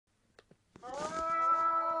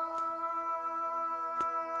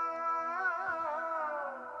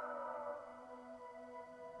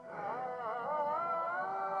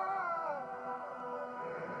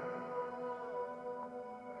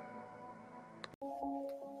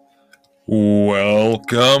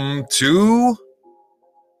Welcome to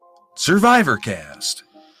Survivor Cast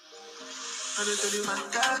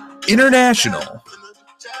International.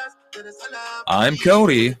 I'm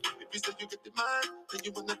Cody.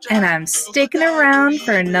 And I'm sticking around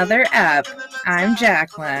for another ep. I'm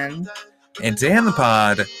Jacqueline. And today on the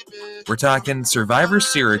pod, we're talking Survivor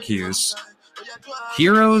Syracuse,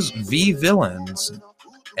 Heroes v Villains,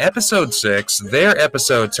 Episode 6, their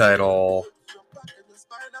episode title,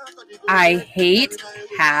 I hate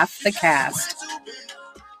half the cast.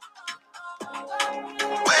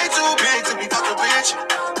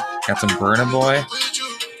 Got some Burna Boy,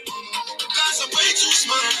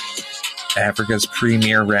 Africa's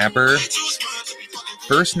premier rapper,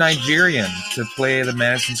 first Nigerian to play the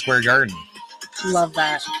Madison Square Garden. Love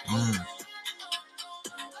that.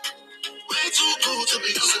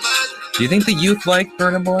 Do you think the youth like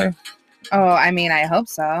Burna Boy? Oh, I mean, I hope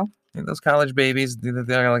so. And those college babies,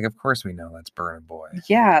 they're like, of course we know that's Burna Boy.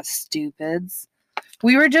 Yeah, stupids.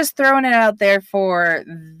 We were just throwing it out there for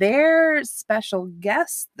their special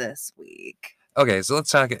guest this week. Okay, so let's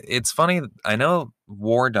talk. It's funny. I know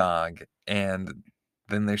War Dog, and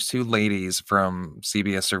then there's two ladies from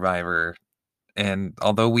CBS Survivor. And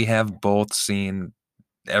although we have both seen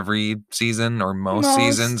every season or most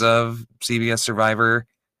seasons of CBS Survivor,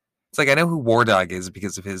 it's like I know who War Dog is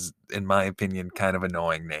because of his, in my opinion, kind of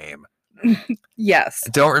annoying name. Yes.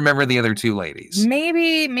 I don't remember the other two ladies.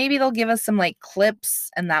 Maybe they'll give us some like clips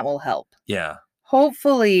and that will help. Yeah.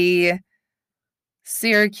 Hopefully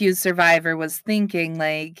Syracuse Survivor was thinking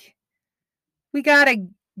like, we gotta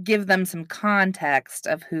give them some context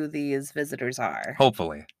of who these visitors are.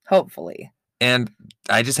 Hopefully. And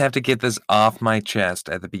I just have to get this off my chest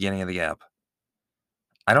at the beginning of the ep.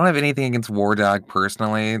 I don't have anything against War Dog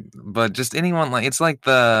personally, but just anyone like it's like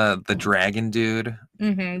the dragon dude.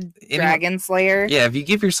 Mm-hmm. Dragon Slayer. Yeah, if you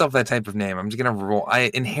give yourself that type of name, I'm just gonna roll.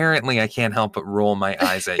 I can't help but roll my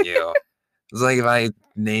eyes at you. It's like if I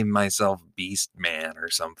name myself Beast Man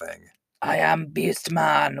or something. I am Beast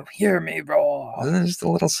Man. Hear me roar. Isn't it just a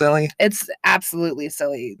little silly? It's absolutely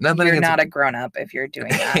silly. You're not a grown-up if you're doing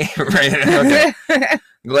that. Right. Okay.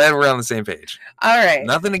 Glad we're on the same page. All right.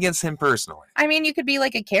 Nothing against him personally. I mean, you could be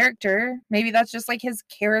like a character. Maybe that's just like his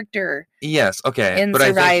character. Yes. Okay. In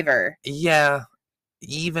Survivor. Yeah.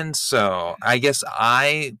 Even so, I guess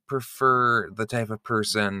I prefer the type of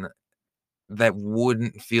person that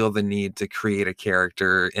wouldn't feel the need to create a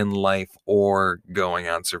character in life or going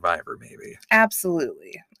on Survivor, maybe.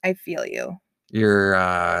 Absolutely. I feel you. Your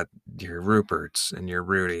Ruperts and your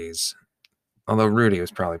Rudys. Although Rudy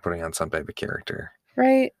was probably putting on some type of character.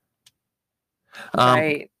 Right.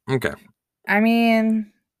 Right. Okay. I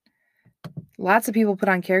mean, lots of people put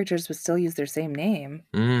on characters but still use their same name.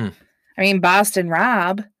 I mean, Boston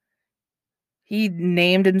Rob. He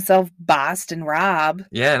named himself Boston Rob.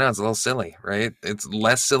 Yeah, no, it's a little silly, right? It's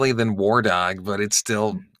less silly than War Dog, but it's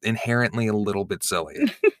still inherently a little bit silly.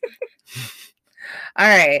 All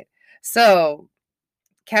right. So,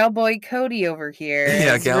 Cowboy Cody over here.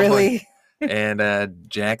 Yeah, Cowboy. Really... and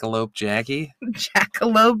Jackalope Jackie.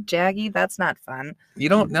 Jackalope Jackie? That's not fun. You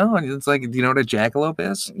don't know? It's like, do you know what a jackalope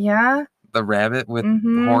is? Yeah. The rabbit with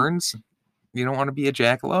horns? You don't want to be a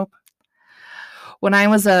jackalope? When I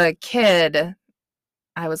was a kid,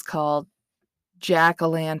 I was called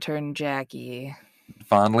Jack-o'-lantern Jackie.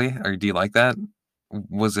 Fondly? Or do you like that?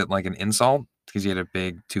 Was it like an insult? Because you had a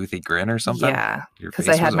big toothy grin or something? Yeah. Because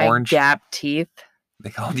I had my orange? gap teeth. They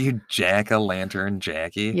called you Jack-o'-lantern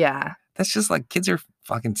Jackie? Yeah. That's just like, kids are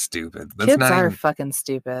fucking stupid. Kids are fucking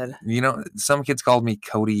stupid. You know, some kids called me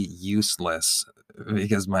Cody Useless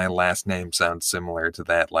because my last name sounds similar to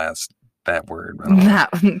that word. That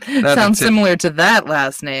sounds similar to that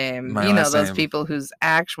last name. My you know, last those name. People whose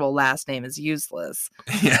actual last name is useless.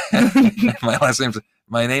 Yeah.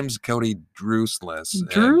 My name's Cody Drewsless.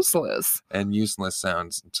 Drewsless. And useless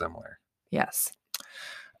sounds similar. Yes.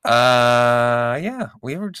 Yeah,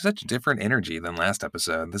 we have such different energy than last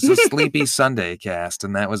episode. This is Sleepy Sunday cast,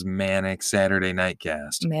 and that was Manic Saturday Night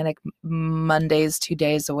cast. Manic Mondays 2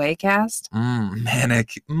 days away cast.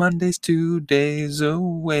 Manic Mondays 2 days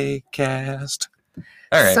away cast.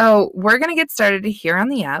 All right. So we're gonna get started here on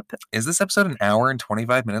the app. Is this episode an hour and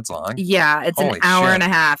 25 minutes long? Yeah, it's an hour and a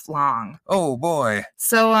half long. Oh boy.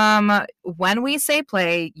 So when we say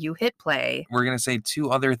play, you hit play. We're gonna say two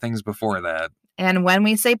other things before that. And when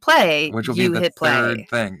we say play, which will you be the hit third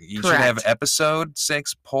play. thing. You Correct. should have episode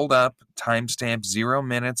 6 pulled up, timestamp 0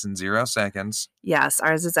 minutes and 0 seconds. Yes,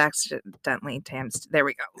 ours is accidentally timed. There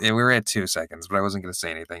we go. Yeah, we were at 2 seconds, but I wasn't going to say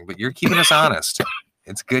anything. But you're keeping us honest.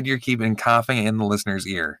 It's good you're keeping coughing in the listener's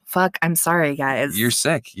ear. Fuck, I'm sorry, guys. You're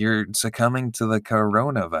sick. You're succumbing to the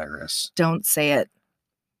coronavirus. Don't say it.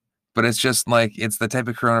 But it's just like, it's the type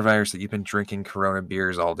of coronavirus that you've been drinking Corona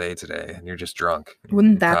beers all day today, and you're just drunk.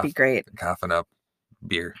 Wouldn't that be great? Coughing up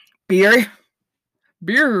beer. Beer?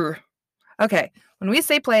 Okay, when we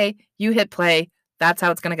say play, you hit play. That's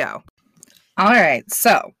how it's going to go. All right,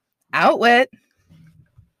 so, outwit.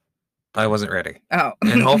 I wasn't ready. Oh.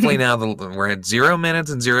 And hopefully now we're at 0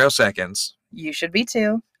 minutes and 0 seconds. You should be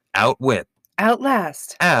too. Outwit.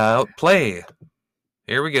 Outlast. Outplay.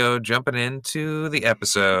 Here we go, jumping into the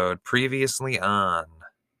episode previously on.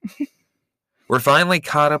 We're finally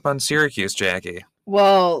caught up on Syracuse, Jackie.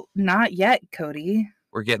 Well, not yet, Cody.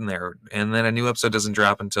 We're getting there. And then a new episode doesn't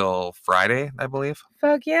drop until Friday, I believe.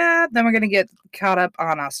 Fuck yeah. Then we're going to get caught up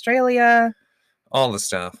on Australia. All the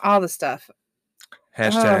stuff.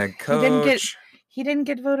 Hashtag coach. He didn't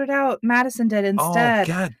get voted out. Madison did instead.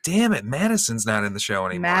 Oh, god damn it. Madison's not in the show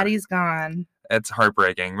anymore. Maddie's gone. That's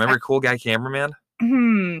heartbreaking. Remember Cool Guy Cameraman?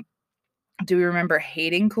 Do we remember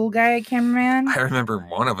hating Cool Guy Cameraman? I remember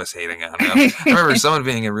one of us hating on him. I remember someone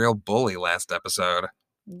being a real bully last episode.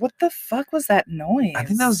 What the fuck was that noise? I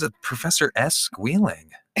think that was Professor S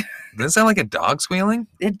squealing. Did it sound like a dog squealing?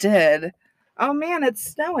 It did. Oh man, it's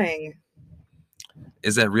snowing.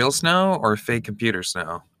 Is that real snow or fake computer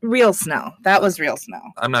snow? Real snow. That was real snow.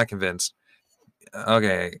 I'm not convinced.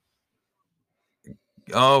 Okay.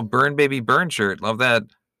 Oh, Burn Baby Burn shirt. Love that.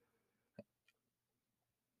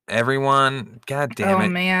 Everyone. God damn it. Oh,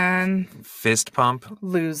 man. Fist pump.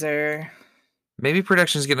 Loser. Maybe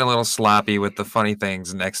production's getting a little sloppy with the funny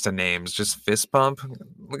things next to names. Just fist pump.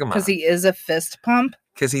 Look at him. Because he is a fist pump.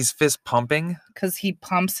 Because he's fist pumping. Because he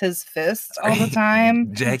pumps his fist all the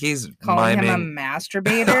time. Jackie's calling miming. him a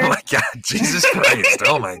masturbator. Oh my god, Jesus Christ!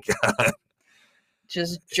 Oh my god.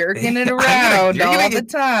 Just jerking it around the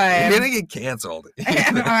time. You're gonna get canceled.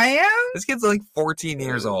 I am? This kid's like 14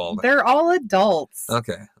 years old. They're all adults.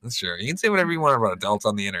 Okay, that's sure. You can say whatever you want about adults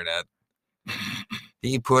on the internet.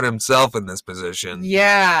 He put himself in this position.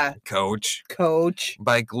 Yeah. Coach.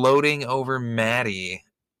 By gloating over Maddie,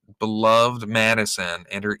 beloved Madison,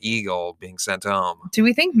 and her eagle being sent home. Do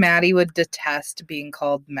we think Maddie would detest being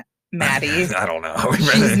called Maddie? I don't know.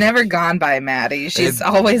 She's never gone by Maddie. She's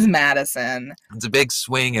always Madison. It's a big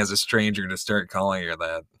swing as a stranger to start calling her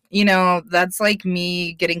that. You know, that's like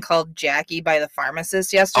me getting called Jackie by the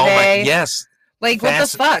pharmacist yesterday. Oh my, yes. Like, what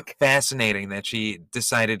the fuck? Fascinating that she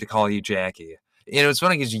decided to call you Jackie. You know, it's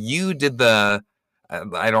funny because you did the,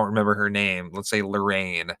 I don't remember her name. Let's say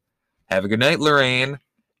Lorraine. Have a good night, Lorraine.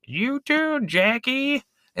 You too, Jackie.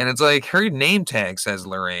 And it's like her name tag says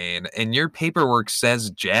Lorraine and your paperwork says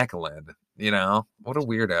Jacqueline. You know, what a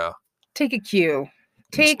weirdo. Take a cue.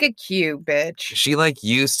 Take a cue, bitch. She like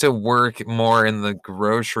used to work more in the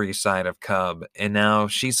grocery side of Cub, and now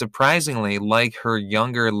she surprisingly, like her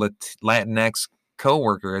younger Latinx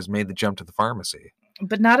coworker, has made the jump to the pharmacy.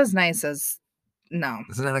 But not as nice as no.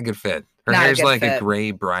 Isn't that a good fit? Her hair's like a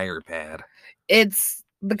gray briar pad. It's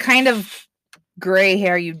the kind of gray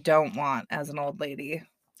hair you don't want as an old lady.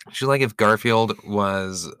 She's like if Garfield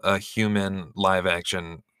was a human live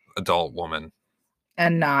action adult woman.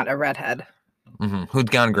 And not a redhead. Mm-hmm. Who'd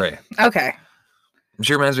gone gray. Okay.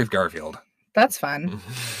 She reminds me of Garfield. That's fun.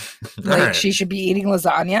 Like she should be eating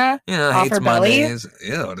lasagna off her belly. Mondays.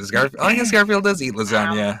 Ew, does Garfield? I guess Garfield does eat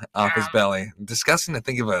lasagna off his belly. Disgusting to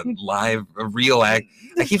think of a real act.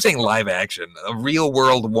 I keep saying live action. A real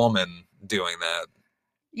world woman doing that.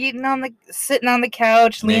 Sitting on the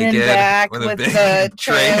couch, leaning back with the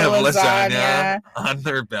tray of lasagna on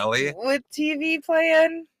their belly with TV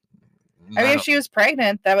playing. I mean, if she was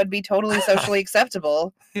pregnant, that would be totally socially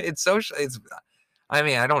acceptable. It's social. I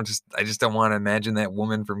mean, I just don't want to imagine that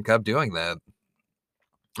woman from Cub doing that.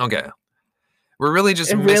 Okay. We're really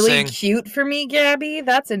just missing... Really cute for me, Gabby?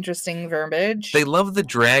 That's interesting verbiage. They love the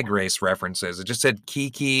drag race references. It just said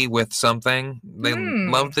Kiki with something. They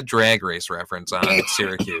love the drag race reference on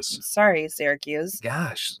Syracuse. Sorry, Syracuse.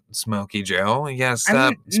 Gosh, Smokey Joe. You gotta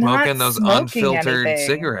stop smoking those unfiltered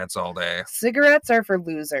cigarettes all day. Cigarettes are for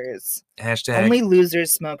losers. Hashtag... Only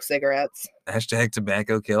losers smoke cigarettes. Hashtag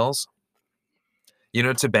tobacco kills. You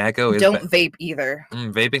know, tobacco is... Don't vape either.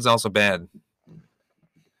 Vaping's also bad.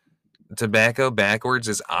 Tobacco backwards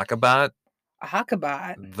is Akabot.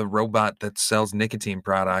 Akabot? The robot that sells nicotine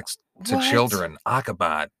products to children.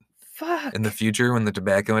 Akabot. Fuck. In the future, when the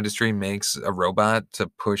tobacco industry makes a robot to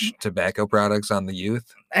push tobacco products on the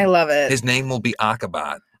youth. I love it. His name will be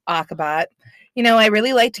Akabot. Akabot. You know, I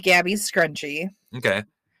really liked Gabby's scrunchie. Okay.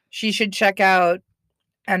 She should check out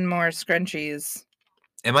and more scrunchies.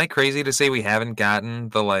 Am I crazy to say we haven't gotten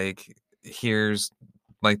the, here's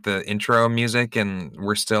like the intro music, and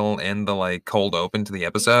we're still in the like cold open to the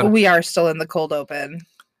episode. We are still in the cold open.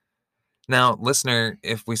 Now, listener,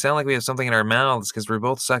 if we sound like we have something in our mouths, because we're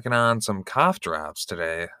both sucking on some cough drops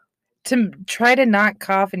today. To try to not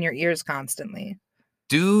cough in your ears constantly.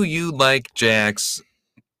 Do you like Jack's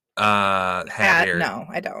hat here? No,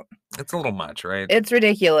 I don't. It's a little much, right? It's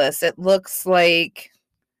ridiculous. It looks like,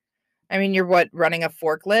 I mean, you're running a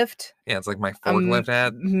forklift? Yeah, it's like my forklift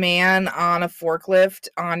hat. Man on a forklift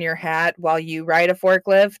on your hat while you ride a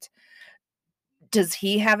forklift. Does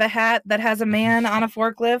he have a hat that has a man on a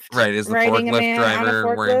forklift? Right, is the riding forklift a man driver on a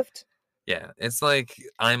forklift? wearing... Yeah, it's like,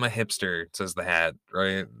 I'm a hipster, says the hat,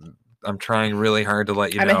 right? I'm trying really hard to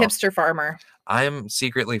let you know. I'm a hipster farmer. I'm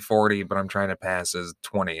secretly 40, but I'm trying to pass as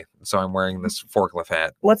 20, so I'm wearing this forklift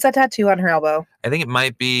hat. What's that tattoo on her elbow? I think it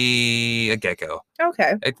might be a gecko.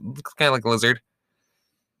 Okay. It looks kind of like a lizard.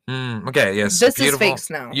 Okay, yes. This beautiful. is fake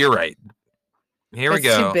snow. You're right. Here we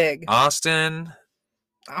go. Too big. Austin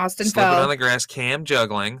slipping fell on the grass. Cam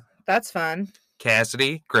juggling. That's fun.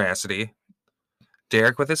 Cassidy, Grassity.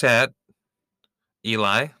 Derek with his hat.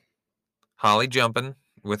 Eli. Holly jumping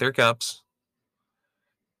with her cups.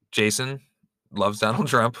 Jason loves Donald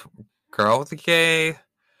Trump. Carl with the K.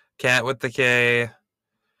 Kat with the K.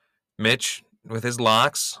 Mitch with his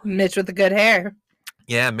locks. Mitch with the good hair.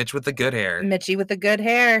 Yeah, Mitch with the good hair. Mitchie with the good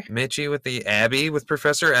hair. Mitchie with the Abby with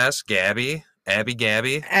Professor S. Gabby. Abby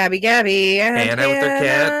Gabby. Abby Gabby. Hannah with her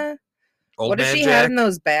cat. Old what Man does she Jack. have in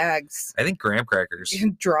those bags? I think graham crackers.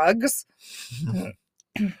 Drugs.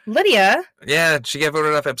 Lydia. Yeah, she got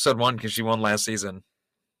voted off episode 1 because she won last season.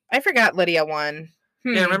 I forgot Lydia won.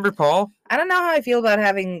 Yeah, remember Paul? I don't know how I feel about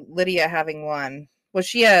having Lydia having won. Was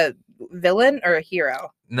she a villain or a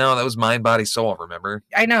hero? No, that was Mind, Body, Soul, remember?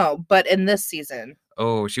 I know, but in this season.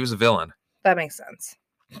 Oh, she was a villain. That makes sense.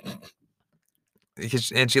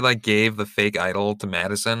 And she like gave the fake idol to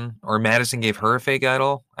Madison, or Madison gave her a fake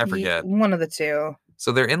idol. I forget. One of the two.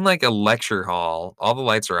 So they're in like a lecture hall. All the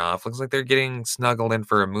lights are off. Looks like they're getting snuggled in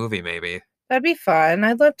for a movie, maybe. That'd be fun.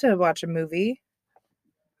 I'd love to watch a movie.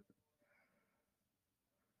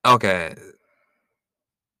 Okay.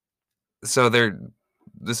 So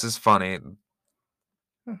this is funny.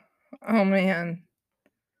 Oh man.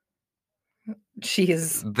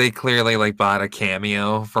 Jeez. They clearly like bought a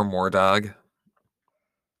cameo from War Dog.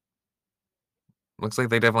 Looks like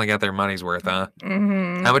they definitely got their money's worth, huh?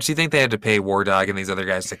 Mm-hmm. How much do you think they had to pay War Dog and these other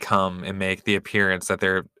guys to come and make the appearance that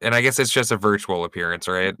they're... And I guess it's just a virtual appearance,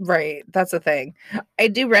 right? Right. That's the thing. I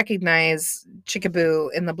do recognize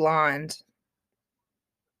Chickaboo in the blonde.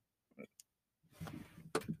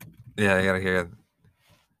 Yeah, I gotta hear it.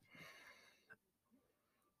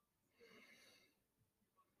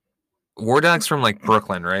 War Dog's from like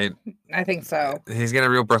Brooklyn, right? I think so. He's got a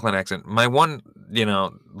real Brooklyn accent. My one,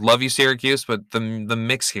 love you Syracuse, but the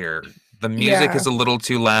mix here, the music is a little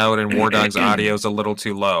too loud and War Dog's audio is a little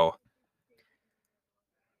too low.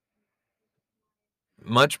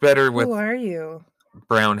 Much better with... Who are you?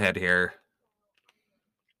 Brownhead here.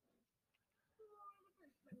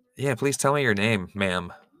 Yeah, please tell me your name,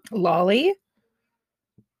 ma'am. Lolly?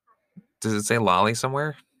 Does it say Lolly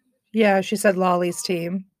somewhere? Yeah, she said Lolly's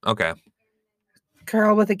team. Okay.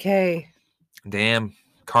 Carl with a K. Damn.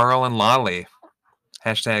 Carl and Lolly.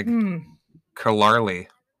 Hashtag Carlarly.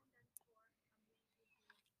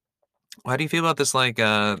 How do you feel about this like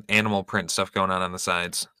animal print stuff going on the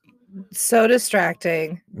sides? So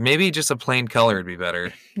distracting. Maybe just a plain color would be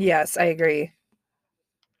better. Yes, I agree.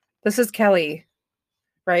 This is Kelly,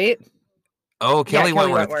 right? Oh, Kelly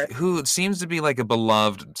Wentworth, who seems to be like a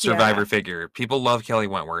beloved Survivor figure. People love Kelly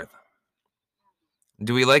Wentworth.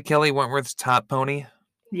 Do we like Kelly Wentworth's top pony?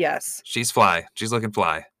 Yes. She's fly. She's looking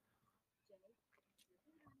fly.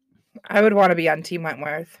 I would want to be on Team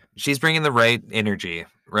Wentworth. She's bringing the right energy,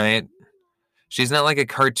 right? She's not like a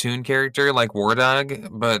cartoon character like War Dog,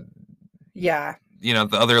 but... Yeah. The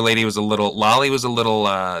other lady was a little... Lolly was a little...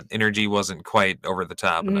 energy wasn't quite over the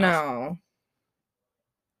top enough. No.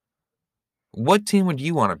 What team would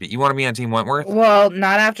you want to be? You want to be on Team Wentworth? Well,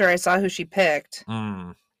 not after I saw who she picked.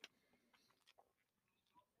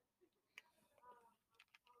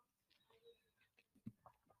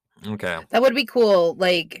 Okay. That would be cool,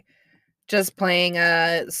 like, just playing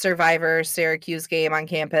a Survivor Syracuse game on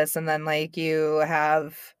campus, and then, like, you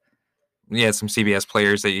have... Yeah, some CBS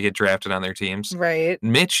players that you get drafted on their teams. Right.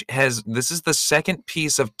 Mitch has... This is the second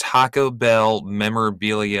piece of Taco Bell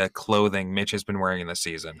memorabilia clothing Mitch has been wearing this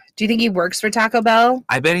season. Do you think he works for Taco Bell?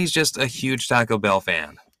 I bet he's just a huge Taco Bell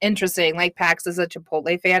fan. Interesting. Like, Pax is a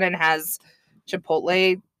Chipotle fan and has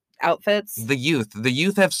Chipotle outfits. The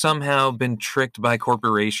youth have somehow been tricked by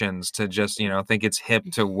corporations to just, think it's hip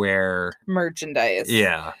to wear merchandise.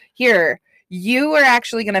 Yeah. Here, you are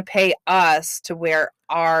actually going to pay us to wear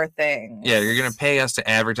our things. Yeah, you're going to pay us to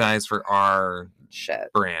advertise for our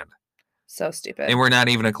brand. So stupid. And we're not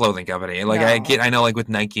even a clothing company. Like, no. I know, like, with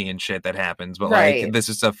Nike and shit that happens, but, right. like, this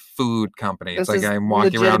is a food company. This it's like I'm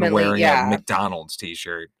walking around wearing a McDonald's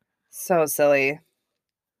t-shirt. So silly.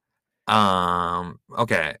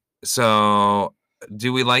 Okay. So,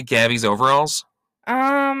 do we like Gabby's overalls?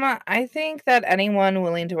 I think that anyone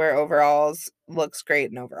willing to wear overalls looks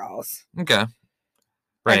great in overalls. Okay.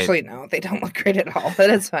 Right. Actually, no, they don't look great at all, but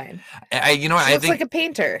it's fine. I looks like a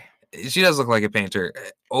painter. She does look like a painter.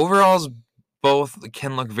 Overalls both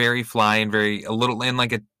can look very fly and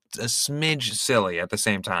like a smidge silly at the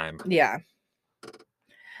same time. Yeah.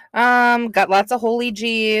 Got lots of holy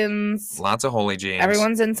jeans.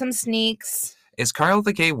 Everyone's in some sneaks. Is Carl with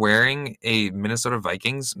a K wearing a Minnesota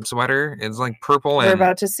Vikings sweater? It's like purple and We're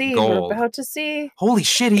about to see. Gold. Holy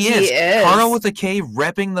shit, he is. Carl with a K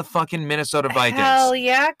repping the fucking Minnesota Vikings. Hell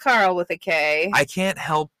yeah, Carl with a K. I can't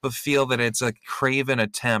help but feel that it's a craven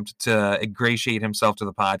attempt to ingratiate himself to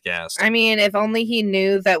the podcast. I mean, if only he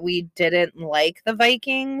knew that we didn't like the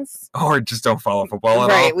Vikings. Or just don't follow football at all.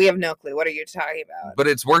 Right, we have no clue. What are you talking about? But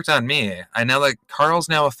it's worked on me. I know that Carl's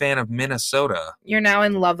now a fan of Minnesota. You're now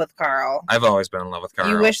in love with Carl. I've always been in love with Carl.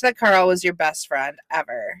 You wish that Carl was your best friend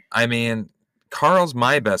ever. I mean, Carl's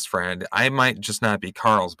my best friend. I might just not be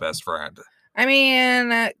Carl's best friend. I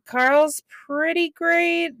mean, Carl's pretty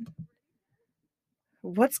great.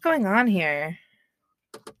 What's going on here?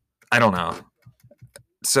 I don't know.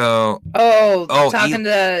 So... talking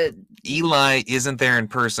to... Eli isn't there in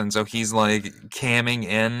person, so he's like camming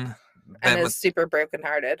in. And is super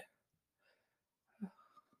brokenhearted.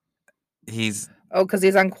 He's... because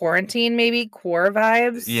he's on quarantine, maybe? Quar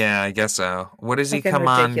vibes? Yeah, I guess so. What does he come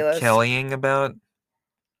ridiculous. On Kellying about?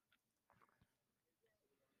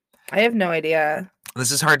 I have no idea.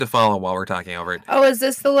 This is hard to follow while we're talking over it. Oh, is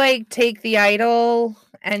this the, like, take the idol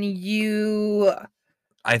and you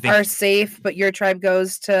are safe, but your tribe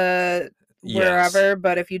goes to wherever, yes.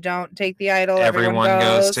 But if you don't take the idol, everyone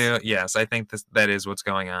goes to? Yes, I think that is what's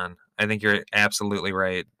going on. I think you're absolutely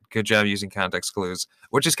right. Good job using context clues,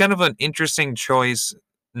 which is kind of an interesting choice.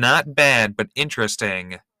 Not bad, but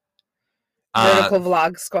interesting. Vertical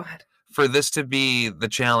Vlog Squad. For this to be the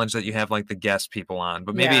challenge that you have like the guest people on,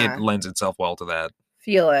 but maybe it lends itself well to that.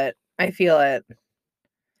 I feel it.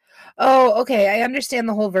 Oh, okay. I understand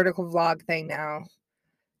the whole vertical vlog thing now.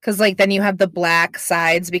 Because, like, then you have the black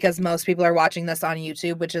sides because most people are watching this on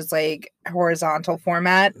YouTube, which is, like, horizontal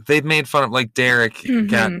format. They've made fun of, like, Derek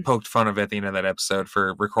got poked fun of at the end of that episode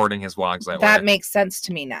for recording his vlogs that way. That makes sense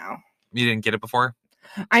to me now. You didn't get it before?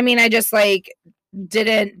 I mean, I just, like,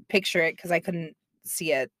 didn't picture it because I couldn't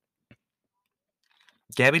see it.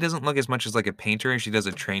 Gabby doesn't look as much as, like, a painter as she does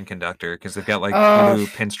a train conductor because they've got, like, blue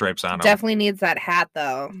pinstripes on them. Definitely needs that hat,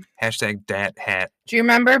 though. #dat hat. Do you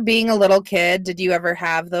remember being a little kid? Did you ever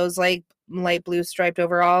have those, like, light blue striped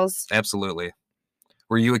overalls? Absolutely.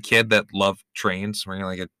 Were you a kid that loved trains? Were you,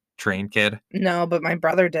 like, a train kid? No, but my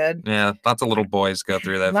brother did. Yeah, lots of little boys go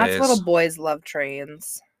through that phase. Lots of little boys love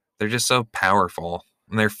trains. They're just so powerful.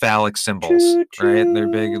 And they're phallic symbols, right?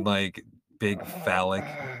 They're big phallic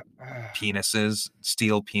penises,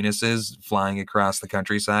 steel penises flying across the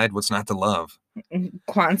countryside. What's not to love?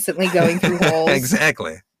 Constantly going through holes.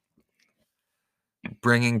 Exactly.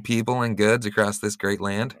 Bringing people and goods across this great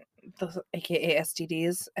land. Those, AKA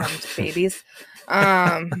STDs and babies.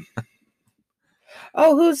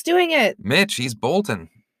 Who's doing it? Mitch, he's bolting.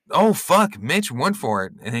 Oh, fuck. Mitch went for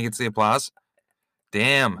it. And he gets the applause.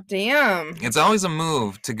 Damn. It's always a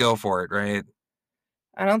move to go for it, right?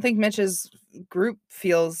 I don't think Mitch's group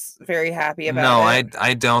feels very happy about it. No,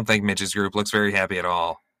 I don't think Mitch's group looks very happy at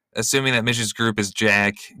all. Assuming that Mitch's group is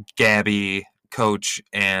Jack, Gabby, Coach,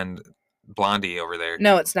 and Blondie over there.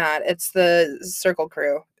 No, it's not. It's the Circle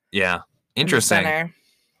Crew. Yeah. Interesting.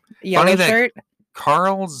 Yellow shirt.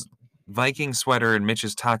 Carl's Viking sweater and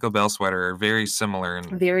Mitch's Taco Bell sweater are very similar.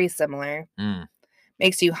 Very similar.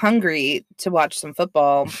 Makes you hungry to watch some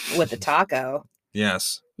football with a taco.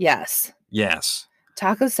 Yes.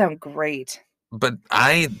 Tacos sound great. But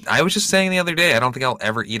I was just saying the other day, I don't think I'll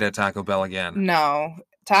ever eat at Taco Bell again. No,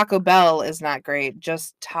 Taco Bell is not great.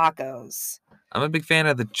 Just tacos. I'm a big fan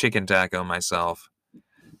of the chicken taco myself.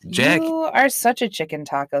 Jack, you are such a chicken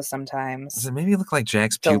taco sometimes. Does it maybe look like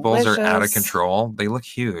Jack's pupils are out of control? They look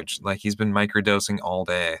huge. Like he's been microdosing all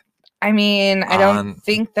day. I mean, I don't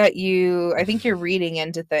think that I think you're reading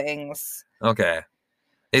into things. Okay.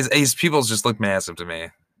 His pupils just look massive to me.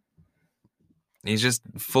 He's just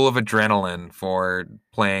full of adrenaline for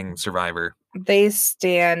playing Survivor. They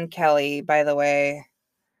stan Kelly, by the way.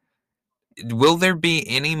 Will there be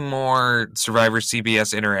any more Survivor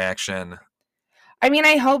CBS interaction? I mean,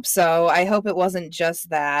 I hope so. I hope it wasn't just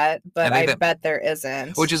that, but I bet there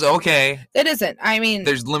isn't. Which is okay. It isn't. I mean,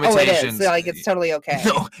 there's limitations. Oh, it is. Like, it's totally okay.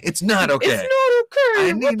 No, it's not okay. It's not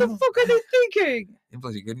okay. What the fuck are they thinking?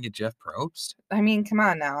 Plus, you couldn't get Jeff Probst? I mean, come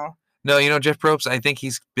on now. No, you know, Jeff Probst, I think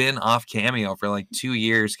he's been off Cameo for like 2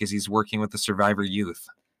 years because he's working with the Survivor Youth.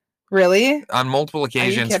 Really? On multiple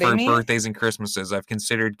occasions for birthdays and Christmases, I've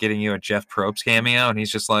considered getting you a Jeff Probst cameo, and he's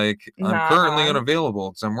just like, I'm currently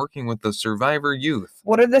unavailable because I'm working with the Survivor Youth.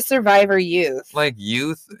 What are the Survivor Youth? Like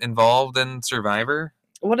youth involved in Survivor?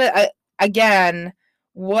 Again,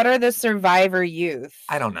 what are the Survivor Youth?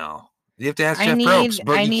 I don't know. You have to ask Jeff Probst,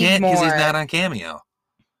 but you can't because he's not on Cameo.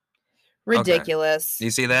 Ridiculous. Okay.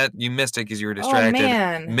 You see that? You missed it because you were distracted. Oh,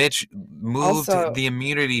 man. Mitch moved the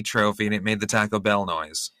immunity trophy, and it made the Taco Bell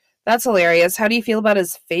noise. That's hilarious. How do you feel about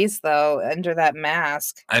his face, though, under that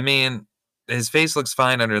mask? I mean, his face looks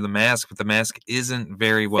fine under the mask, but the mask isn't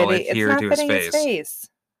very well adhered to his face.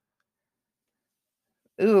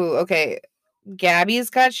 Ooh, okay.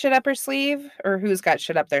 Gabby's got shit up her sleeve? Or who's got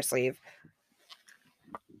shit up their sleeve?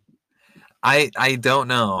 I don't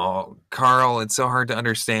know. Carl, it's so hard to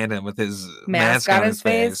understand him with his mask on his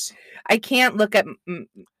face. I can't look at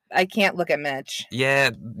Mitch. Yeah,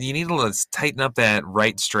 you need to tighten up that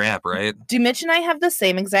right strap, right? Do Mitch and I have the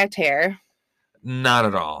same exact hair? Not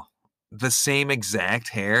at all. The same exact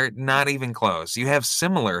hair? Not even close. You have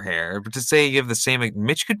similar hair, but to say you have the same...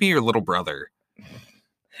 Mitch could be your little brother.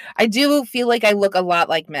 I do feel like I look a lot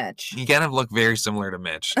like Mitch. You kind of look very similar to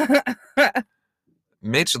Mitch.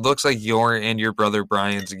 Mitch looks like your brother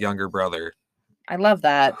Brian's younger brother. I love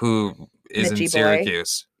that. Who is Mitchy in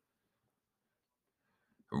Syracuse.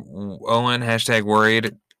 Owen,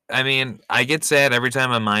 #worried. I mean, I get sad every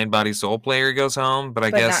time a Mind, Body, Soul player goes home, but I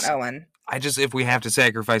guess not Owen. If we have to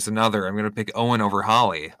sacrifice another, I'm going to pick Owen over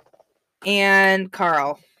Holly. And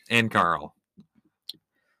Carl.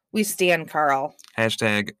 We stand Carl.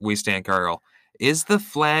 #we stand Carl. Is the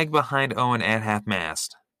flag behind Owen at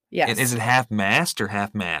half-mast? Yes. And is it half-mast or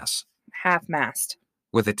half-mass? Half-mast.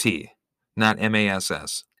 With a T, not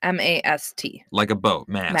M-A-S-S. M-A-S-T. Like a boat,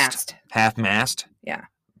 mast. Mast. Half-mast? Yeah.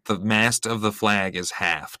 The mast of the flag is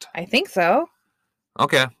halved. I think so.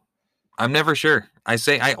 Okay. I'm never sure. I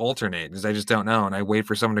say I alternate because I just don't know, and I wait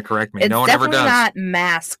for someone to correct me. No one ever does. It's definitely not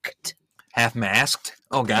masked. Half-masked?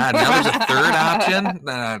 Oh, God. Now there's a third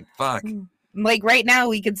option? Fuck. Like right now,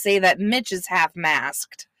 we could say that Mitch is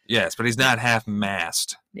half-masked. Yes, but he's not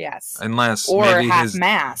half-mast. Yes. Unless or maybe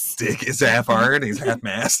half-mast. His dick is half-hard. He's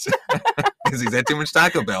half-mast. Because he's had too much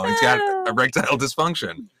Taco Bell. He's got erectile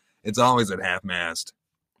dysfunction. It's always at half-mast.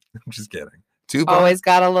 I'm just kidding. Always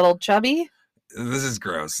got a little chubby? This is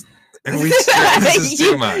gross. This is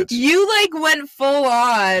too much. You went full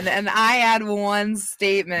on, and I had one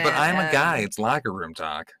statement. But I'm a guy. It's locker room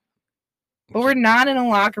talk. But we're not in a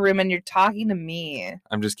locker room, and you're talking to me.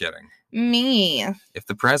 I'm just kidding. Me. If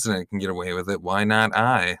the president can get away with it, why not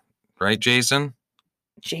I? Right, Jason?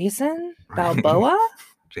 Jason Balboa?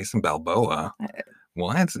 Jason Balboa?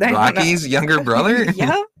 What? Rocky's younger brother?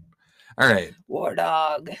 Yep. All right. War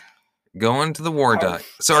Dog. Going to the War Dog.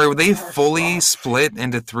 So are they fully split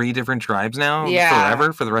into 3 different tribes now? Yeah.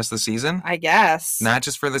 Forever? For the rest of the season? I guess. Not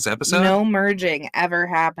just for this episode? No merging ever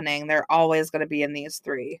happening. They're always going to be in these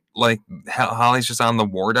 3. Like, Holly's just on the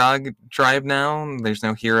War Dog tribe now? There's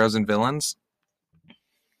no heroes and villains?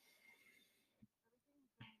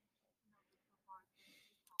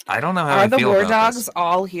 I don't know how I feel about this. Are the War Dogs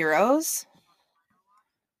all heroes?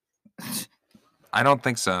 I don't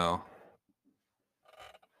think so.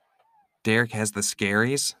 Derek has the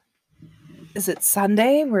scaries. Is it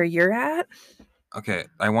Sunday where you're at? Okay,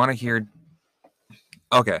 I want to hear...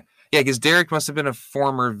 Okay. Yeah, because Derek must have been a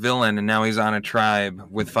former villain, and now he's on a tribe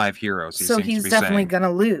with 5 heroes. So he's definitely going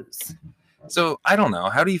to lose. So, I don't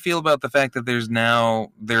know. How do you feel about the fact that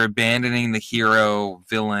they're abandoning the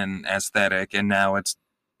hero-villain aesthetic, and now it's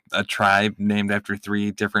a tribe named after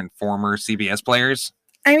 3 different former CBS players?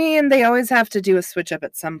 I mean, they always have to do a switch up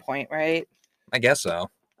at some point, right? I guess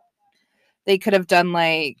so. They could have done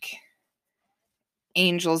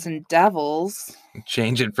angels and devils.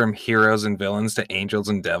 Change it from heroes and villains to angels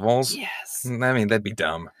and devils? Yes. I mean, that'd be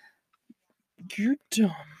dumb. You're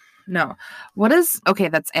dumb. No. What is... Okay,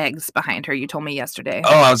 that's eggs behind her. You told me yesterday.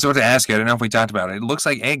 Oh, I was about to ask you. I don't know if we talked about it. It looks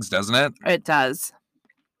like eggs, doesn't it? It does.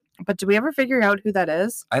 But do we ever figure out who that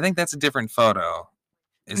is? I think that's a different photo.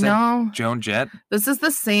 Is that Joan Jett? This is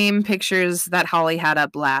the same pictures that Holly had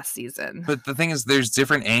up last season. But the thing is, there's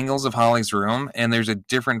different angles of Holly's room, and there's a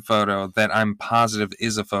different photo that I'm positive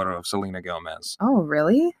is a photo of Selena Gomez. Oh,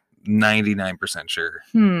 really? 99% sure.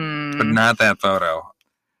 But not that photo.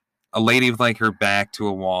 A lady with like her back to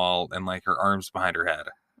a wall and like her arms behind her head.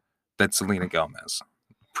 That's Selena Gomez.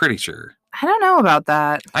 Pretty sure. I don't know about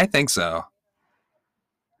that. I think so.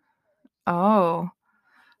 Oh.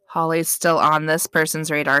 Holly's still on this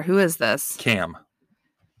person's radar. Who is this? Cam.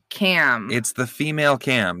 It's the female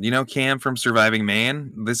Cam. You know Cam from Surviving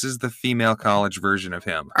Maine? This is the female college version of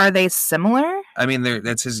him. Are they similar? I mean,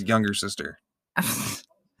 that's his younger sister.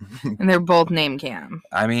 And they're both named Cam.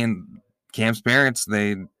 I mean, Cam's parents,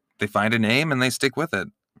 they find a name and they stick with it.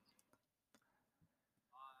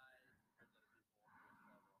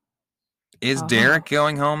 Is Derek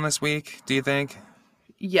going home this week, do you think?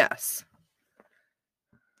 Yes.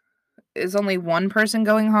 Is only one person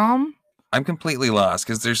going home? I'm completely lost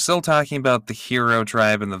because they're still talking about the hero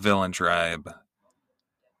tribe and the villain tribe.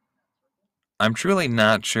 I'm truly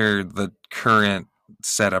not sure the current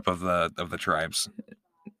setup of the tribes.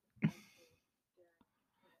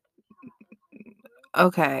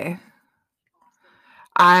 Okay.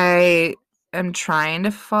 I am trying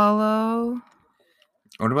to follow.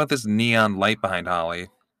 What about this neon light behind Holly?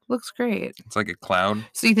 Looks great. It's like a cloud.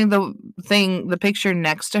 So you think the picture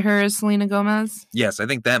next to her is Selena Gomez? Yes, I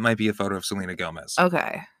think that might be a photo of Selena Gomez.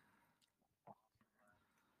 Okay.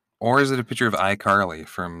 Or is it a picture of iCarly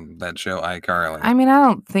from that show iCarly? I mean, I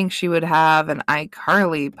don't think she would have an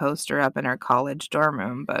iCarly poster up in her college dorm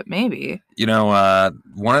room, but maybe. You know,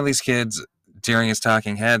 one of these kids during his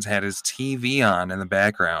talking heads had his TV on in the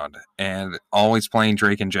background and always playing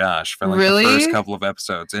Drake and Josh for like the first couple of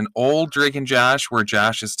episodes. And old Drake and Josh, where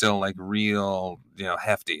Josh is still like real,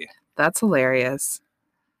 hefty. That's hilarious.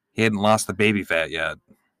 He hadn't lost the baby fat yet.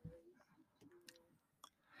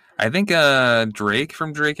 I think Drake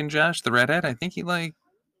from Drake and Josh, the redhead, I think he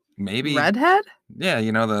maybe redhead? Yeah,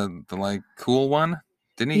 the like cool one.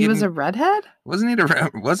 Didn't he? He was a redhead? Wasn't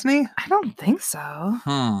he? I don't think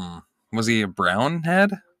so. Was he a brown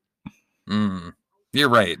head? You're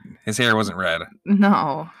right. His hair wasn't red.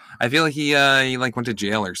 No. I feel like he went to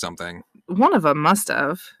jail or something. One of them must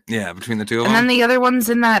have. Yeah, between the two of them. And then the other one's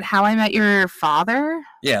in that How I Met Your Father?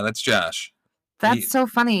 Yeah, that's Josh. That's so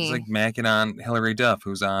funny. He's like macking on Hillary Duff,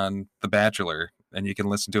 who's on The Bachelor. And you can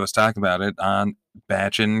listen to us talk about it on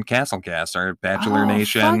Batch and Castlecast, our Bachelor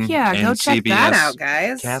Nation. Fuck yeah, and go check CBS that out,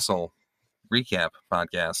 guys. Castle recap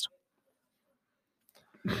podcast.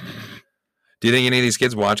 Do you think any of these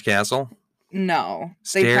kids watch Castle? No.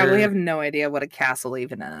 They probably have no idea what a castle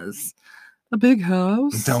even is. A big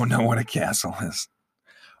house? Don't know what a castle is.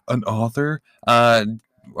 An author?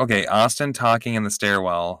 Okay, Austin talking in the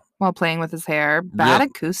stairwell. While playing with his hair. Bad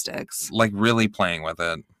acoustics. Like really playing with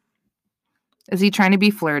it. Is he trying to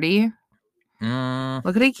be flirty?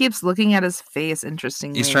 Look at he keeps looking at his face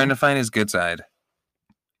interestingly. He's trying to find his good side.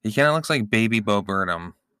 He kind of looks like baby Bo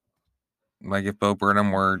Burnham. Like if Bo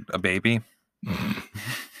Burnham were a baby.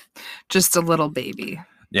 Just a little baby.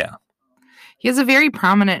 Yeah. He has a very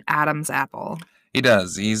prominent Adam's apple. He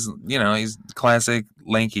does. He's classic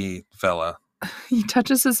lanky fella. He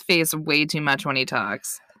touches his face way too much when he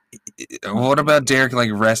talks. What about Derek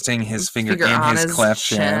resting his finger in his cleft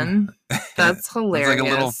chin? That's hilarious. It's like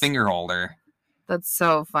a little finger holder. That's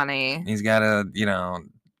so funny. He's got to,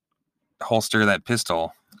 holster that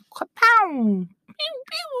pistol. Pow! Pew,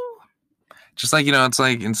 pew. Just like, it's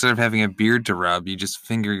like instead of having a beard to rub, you just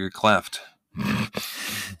finger your cleft.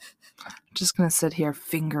 Just gonna sit here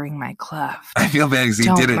fingering my cleft. I feel bad because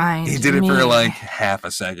he did it. He did it for like half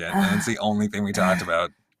a second. And it's the only thing we talked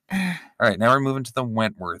about. All right, now we're moving to the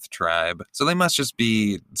Wentworth tribe. So they must just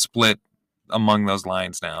be split among those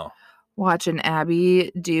lines now. Watching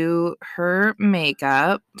Abby do her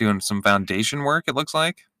makeup. Doing some foundation work, it looks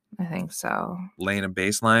like. I think so. Laying a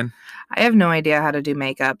baseline. I have no idea how to do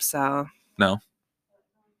makeup, so. No.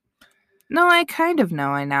 No, I kind of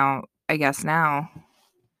know. I guess now.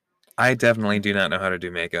 I definitely do not know how to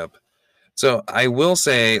do makeup. So I will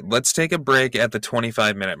say, let's take a break at the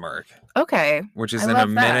 25-minute mark. Okay. Which is in a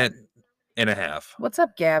minute and a half. What's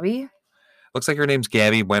up, Gabby? Looks like her name's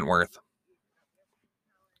Gabby Wentworth.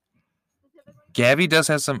 Gabby does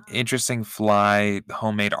have some interesting fly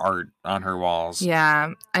homemade art on her walls.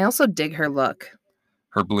 Yeah. I also dig her look.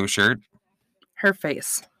 Her blue shirt? Her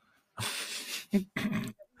face.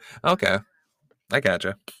 Okay. I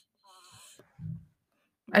gotcha.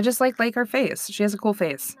 I just like her face. She has a cool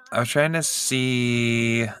face. I was trying to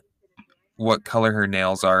see what color her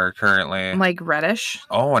nails are currently. Like reddish.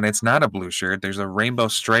 Oh, and it's not a blue shirt. There's a rainbow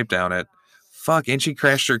stripe down it. Fuck, and she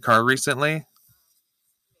crashed her car recently?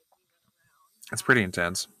 That's pretty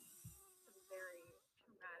intense.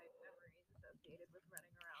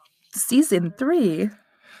 Season 3.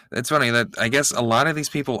 It's funny that I guess a lot of these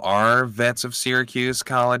people are vets of Syracuse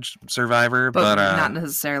College Survivor, but not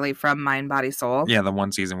necessarily from Mind, Body, Soul. Yeah, the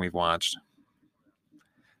one season we've watched.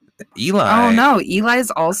 Eli. Oh no,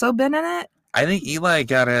 Eli's also been in it? I think Eli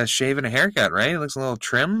got a shave and a haircut, right? It looks a little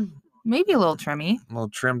trim. Maybe a little trimmy. A little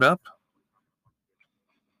trimmed up.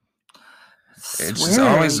 It's just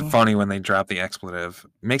always funny when they drop the expletive.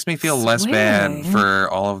 It makes me feel less bad for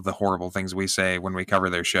all of the horrible things we say when we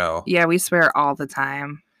cover their show. Yeah, we swear all the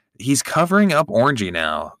time. He's covering up Orangey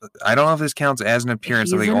now. I don't know if this counts as an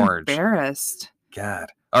appearance of the orange. He's embarrassed.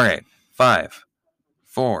 God. All right. 5,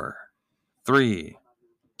 4, 3,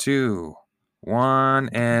 2, 1,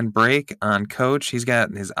 and break on Coach. He's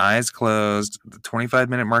got his eyes closed. The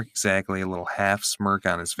 25-minute mark exactly. A little half smirk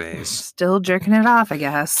on his face. Still jerking it off, I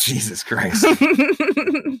guess. Jesus Christ.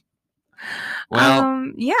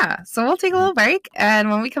 Well, yeah. So we'll take a little break,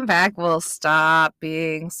 and when we come back, we'll stop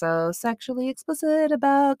being so sexually explicit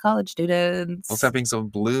about college students. We'll stop being so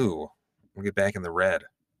blue. We'll get back in the red.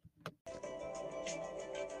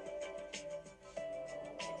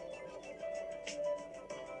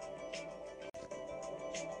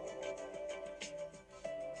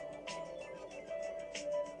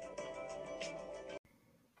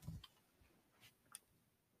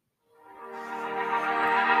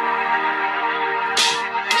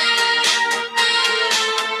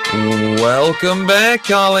 Welcome back,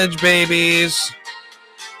 college babies.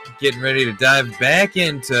 Getting ready to dive back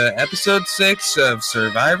into episode 6 of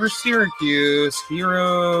Survivor Syracuse,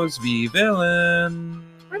 Heroes v Villains.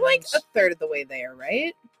 We're like a third of the way there,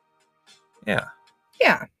 right? Yeah.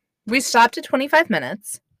 Yeah. We stopped at 25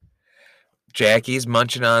 minutes. Jackie's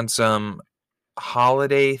munching on some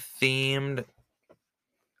holiday-themed,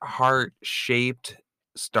 heart-shaped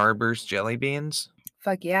Starburst jelly beans.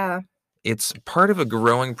 Fuck yeah. It's part of a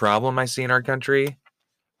growing problem I see in our country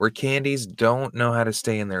where candies don't know how to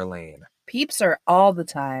stay in their lane. Peeps are all the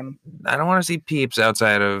time. I don't want to see Peeps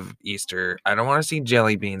outside of Easter. I don't want to see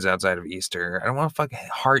jelly beans outside of Easter. I don't want fucking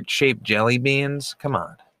heart-shaped jelly beans. Come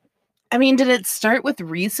on. I mean, did it start with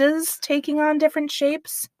Reese's taking on different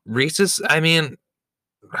shapes? Reese's, I mean,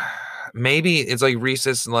 maybe it's like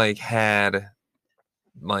Reese's like had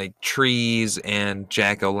like trees and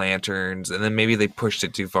jack-o'-lanterns, and then maybe they pushed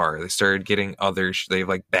it too far. They started getting other they have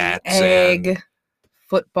like bats, egg,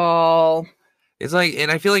 football. It's like,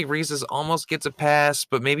 and I feel like Reese's almost gets a pass,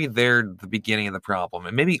 but maybe they're the beginning of the problem,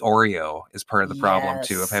 and maybe Oreo is part of the problem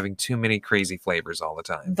too, of having too many crazy flavors all the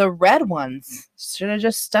time. The red ones should have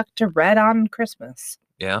just stuck to red on Christmas.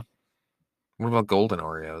 Yeah. What about golden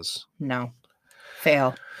Oreos? No.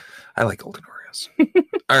 Fail. I like golden Oreos.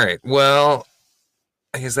 All right. Well,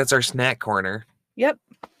 I guess that's our snack corner. Yep.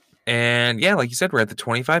 And yeah, like you said, we're at the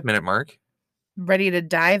 25-minute mark. Ready to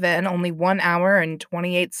dive in. Only 1 hour and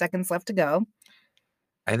 28 seconds left to go.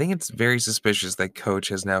 I think it's very suspicious that Coach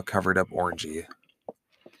has now covered up Orangey.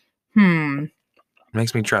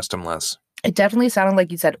 Makes me trust him less. It definitely sounded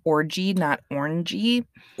like you said orgy, not orangey.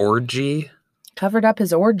 Orgy? Covered up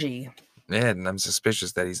his orgy. And I'm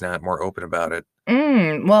suspicious that he's not more open about it.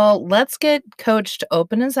 Well, let's get Coach to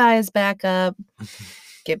open his eyes back up.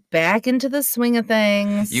 Get back into the swing of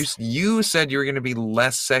things. You said you were going to be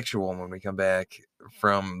less sexual when we come back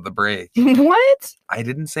from the break. What? I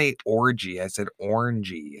didn't say orgy. I said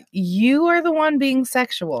orangey. You are the one being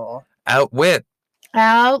sexual. Outwit.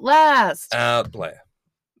 Outlast. Outplay.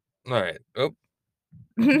 All right. Oh.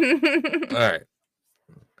 All right.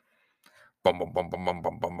 Bum, bum, bum, bum, bum,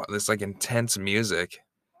 bum, bum. This like intense music.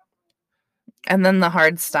 And then the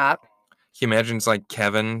hard stop. Can you imagine it's like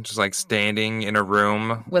Kevin just like standing in a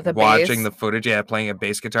room with a watching bass. the footage, playing a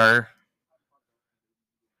bass guitar.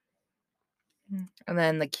 And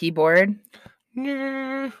then the keyboard.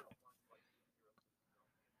 Yeah.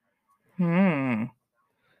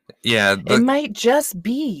 It might just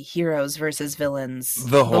be heroes versus villains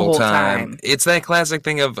the whole time. It's that classic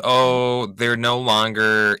thing of, they're no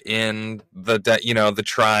longer in the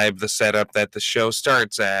tribe, the setup that the show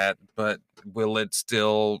starts at, but will it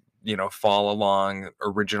still, fall along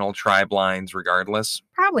original tribe lines regardless?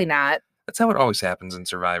 Probably not. That's how it always happens in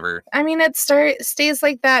Survivor. I mean, it stays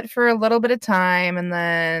like that for a little bit of time and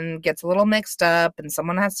then gets a little mixed up and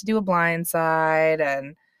someone has to do a blind side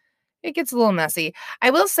and it gets a little messy. I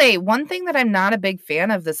will say one thing that I'm not a big fan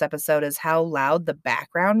of this episode is how loud the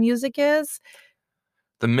background music is.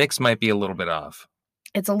 The mix might be a little bit off.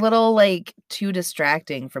 It's a little too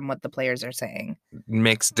distracting from what the players are saying.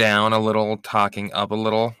 Mix down a little, talking up a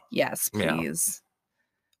little. Yes, please. Yeah.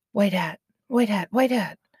 White hat. White hat, white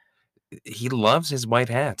hat. He loves his white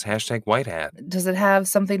hats. Hashtag white hat. Does it have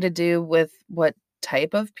something to do with what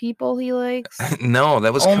type of people he likes? No,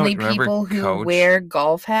 that was only Coach. people who Coach, wear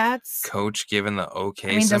golf hats. Coach given the okay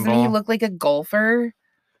I mean, symbol. doesn't he look like a golfer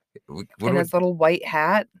in his little white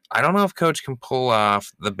hat? I don't know if Coach can pull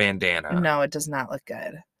off the bandana. No, it does not look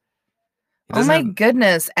good. Oh my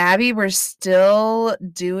goodness, Abby, we're still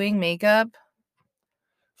doing makeup?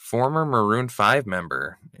 Former Maroon 5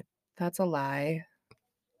 member. That's a lie.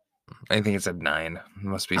 I think it said 9.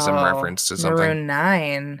 Must be some reference to something. Maroon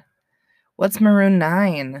 9. What's Maroon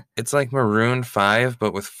 9? It's like Maroon 5,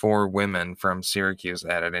 but with 4 women from Syracuse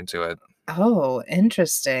added into it. Oh,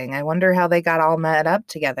 interesting. I wonder how they got all met up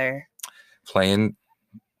together. Playing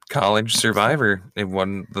College Survivor.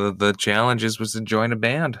 One of the challenges was to join a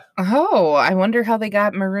band. Oh, I wonder how they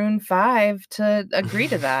got Maroon 5 to agree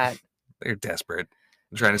to that. They're desperate.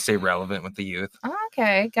 They're trying to stay relevant with the youth.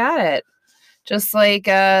 Okay, got it. Just like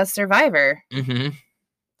Survivor. Mm-hmm.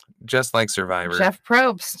 Just like Survivor. Jeff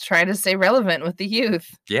Probst trying to stay relevant with the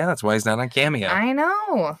youth. Yeah, that's why he's not on Cameo. I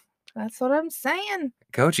know. That's what I'm saying.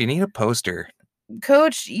 Coach, you need a poster.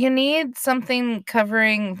 Coach, you need something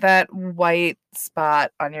covering that white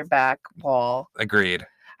spot on your back wall. Agreed.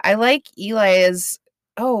 I like Eli's.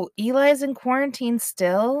 Oh, Eli's in quarantine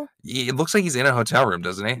still? It looks like he's in a hotel room,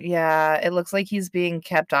 doesn't he? Yeah, it looks like he's being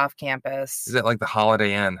kept off campus. Is that like the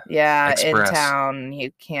Holiday Inn? Yeah, Express. In town.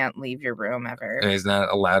 You can't leave your room ever. And he's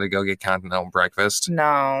not allowed to go get continental breakfast?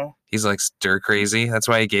 No. He's like stir crazy. That's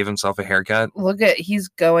why he gave himself a haircut. He's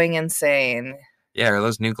going insane. Yeah, are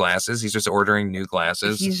those new glasses? He's just ordering new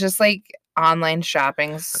glasses. He's just like online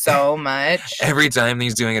shopping so much. Every time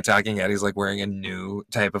he's doing a talking head, he's like wearing a new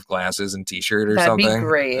type of glasses and t-shirt or That'd something. That'd be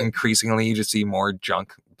great. Increasingly, you just see more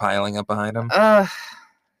junk piling up behind him.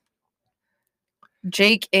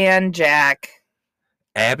 Jake and Jack.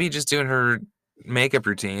 Abby just doing her makeup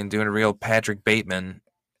routine, doing a real Patrick Bateman.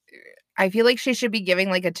 I feel like she should be giving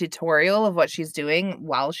like a tutorial of what she's doing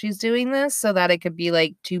while she's doing this so that it could be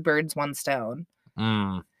like 2 birds, 1 stone.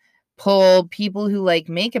 Pull people who like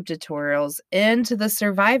makeup tutorials into the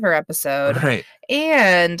Survivor episode, right?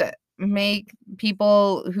 And make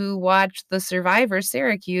people who watch the Survivor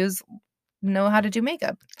Syracuse know how to do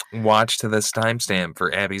makeup. Watch to this timestamp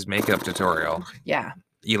for Abby's makeup tutorial. Yeah.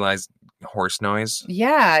 Eli's horse noise.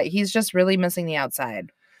 Yeah, he's just really missing the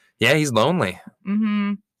outside. Yeah, he's lonely.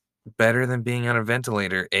 Mm-hmm. Better than being on a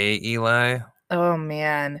ventilator, Eli? Oh,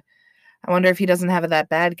 man. I wonder if he doesn't have it that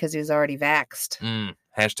bad because he was already vaxxed.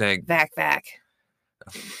 Hashtag vac.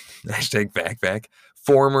 Hashtag vac.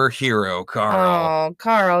 Former hero, Carl. Oh,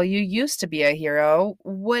 Carl, you used to be a hero.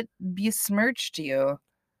 What besmirched you?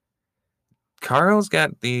 Carl's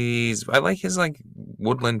got these. I like his like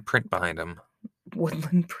woodland print behind him.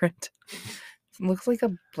 Woodland print. Looks like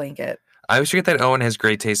a blanket. I always forget that Owen has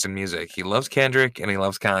great taste in music. He loves Kendrick and he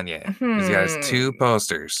loves Kanye. He's got his 2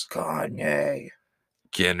 posters. Kanye.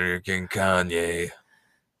 Kendrick and Kanye.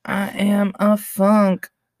 I am a funk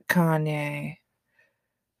Kanye.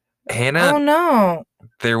 Hannah. Oh no.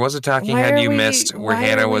 There was a talking head you missed where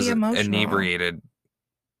Hannah was inebriated.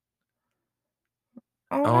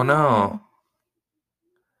 Oh no.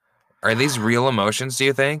 Are these real emotions, do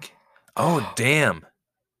you think? Oh damn.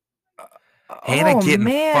 Hannah getting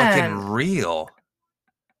fucking real.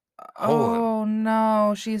 Oh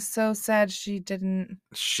no, she's so sad she didn't.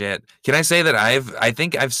 Shit. Can I say that I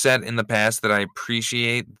think I've said in the past that I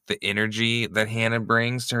appreciate the energy that Hannah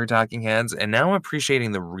brings to her talking heads, and now I'm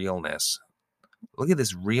appreciating the realness. Look at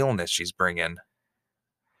this realness she's bringing.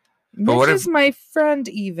 But what if my friend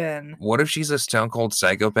even? What if she's a stone cold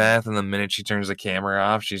psychopath and the minute she turns the camera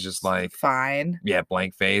off, she's just like fine. Yeah,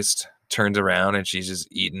 blank faced, turns around and she's just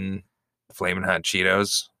eating flaming hot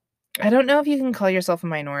Cheetos. I don't know if you can call yourself a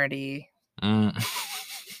minority.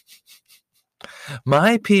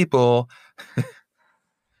 My people.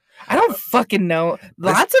 I don't fucking know.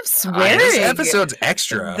 Lots of swearing. This episode's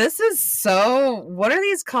extra. This is so. What are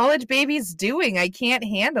these college babies doing? I can't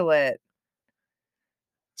handle it.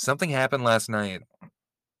 Something happened last night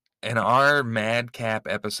in our Madcap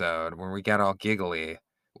episode where we got all giggly.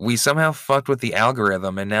 We somehow fucked with the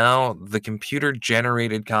algorithm, and now the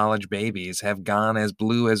computer-generated college babies have gone as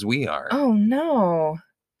blue as we are. Oh, no.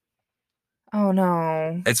 Oh,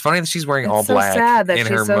 no. It's funny that she's wearing all black. It's so sad that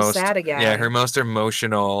she's so sad again. Yeah, her most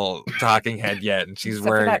emotional talking head yet, and she's Except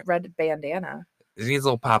wearing for that red bandana. It needs a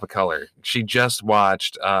little pop of color. She just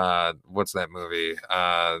watched, what's that movie?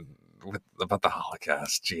 About the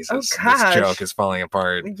Holocaust. Jesus, this joke is falling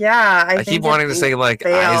apart. Yeah, I keep wanting to say like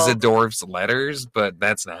Eisenhower's Letters, but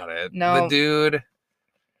that's not it. No, the dude,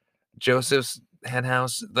 Joseph Hen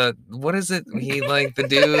House. What is it? He like the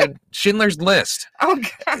dude Schindler's List. Oh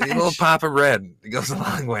A little gosh. pop of red. It goes a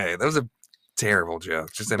long way. That was a terrible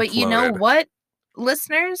joke. Just But imploded. you know what,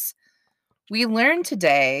 listeners? We learned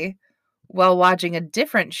today while watching a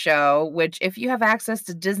different show, which if you have access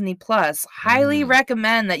to Disney Plus, highly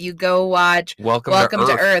recommend that you go watch Welcome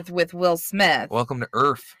to Earth with Will Smith. Welcome to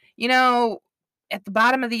Earth. You know, at the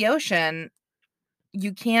bottom of the ocean,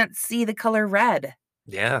 you can't see the color red.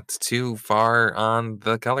 Yeah, it's too far on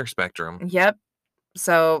the color spectrum. Yep.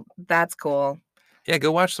 So that's cool. Yeah,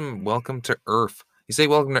 go watch some Welcome to Earth. You say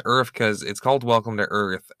Welcome to Earth because it's called Welcome to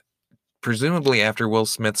Earth, presumably after Will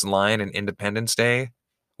Smith's line in Independence Day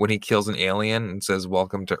when he kills an alien and says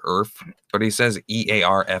Welcome to Earth, but he says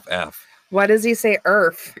EARFF. Why does he say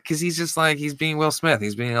Earth? Because he's just like, he's being Will Smith.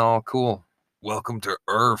 He's being all cool. Welcome to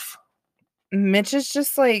Earth. Mitch is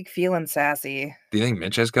just like feeling sassy. Do you think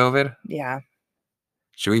Mitch has COVID? Yeah.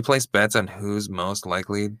 Should we place bets on who's most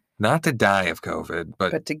likely not to die of COVID,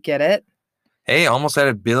 but to get it? Hey, almost had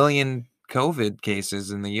 1 billion COVID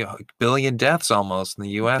cases in the billion deaths almost in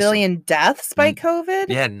the U.S. Billion deaths by COVID?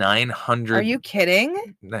 Yeah, 900. Are you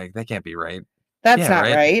kidding? That can't be right. That's not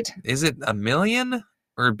right. Is it 1 million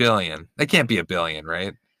or 1 billion? That can't be 1 billion,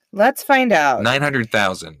 right? Let's find out.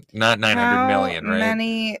 900,000, not 900 million, right? How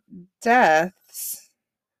many deaths?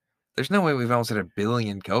 There's no way we've almost had 1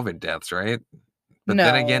 billion COVID deaths, right? But no.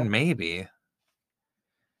 Then again, maybe.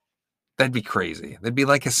 That'd be crazy. That'd be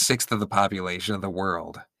like 1/6 of the population of the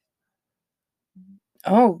world.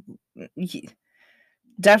 Oh,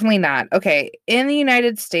 definitely not. Okay, in the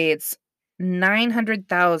United States,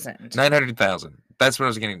 900,000. 900,000. That's what I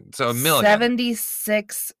was getting. So 1 million.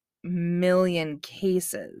 76 million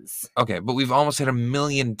cases. Okay, but we've almost hit 1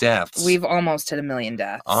 million deaths. We've almost hit 1 million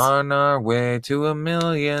deaths. On our way to 1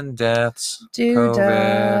 million deaths.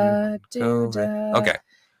 COVID. Okay.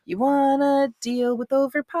 You wanna deal with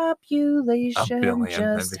overpopulation? 1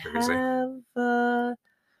 billion. Just That'd be crazy. have a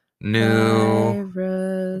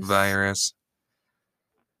new virus.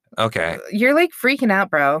 Okay. You're like freaking out,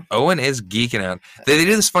 bro. Owen is geeking out. They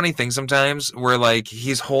do this funny thing sometimes where like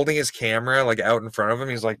he's holding his camera like out in front of him.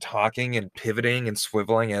 He's like talking and pivoting and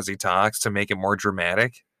swiveling as he talks to make it more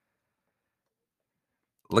dramatic.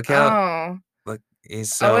 Look how look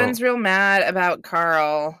he's so Owen's real mad about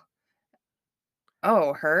Carl.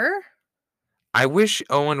 Oh, her? I wish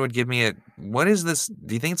Owen would give me what is this?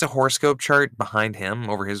 Do you think it's a horoscope chart behind him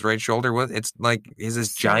over his right shoulder? What it's like is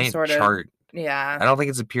this giant chart. Yeah. I don't think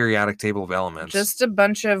it's a periodic table of elements. Just a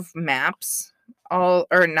bunch of maps.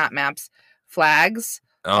 Not maps. Flags.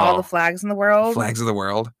 All the flags in the world. Flags of the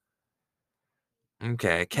world.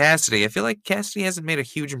 Okay. Cassidy. I feel like Cassidy hasn't made a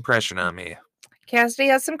huge impression on me. Cassidy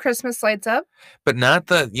has some Christmas lights up. But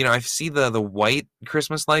not I see the white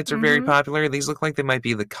Christmas lights are very popular. These look like they might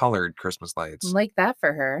be the colored Christmas lights. Like that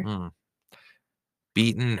for her.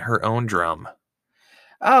 Beating her own drum.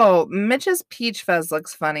 Oh, Mitch's Peach Fuzz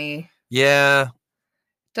looks funny. Yeah.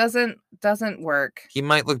 Doesn't work. He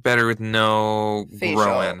might look better with no facial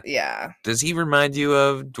growing. Yeah. Does he remind you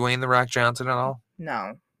of Dwayne The Rock Johnson at all?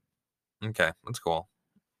 No. Okay, that's cool.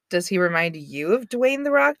 Does he remind you of Dwayne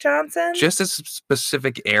The Rock Johnson? Just a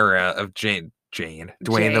specific era of Dwayne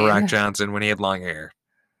The Rock Johnson when he had long hair.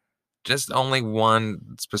 Just only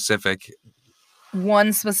one specific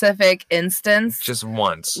instance. Just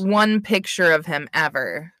once. One picture of him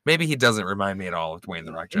ever. Maybe he doesn't remind me at all of Dwayne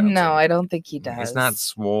The Rock Johnson. No, I don't think he does. He's not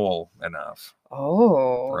swole enough.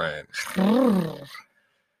 Oh. Right.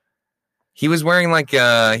 He was wearing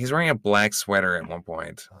a black sweater at one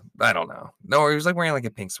point. I don't know. No, he was like wearing like a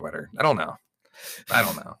pink sweater. I don't know.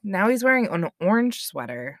 Now he's wearing an orange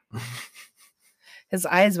sweater. His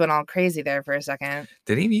eyes went all crazy there for a second.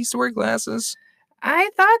 Did he used to wear glasses? I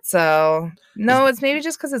thought so. No, it's maybe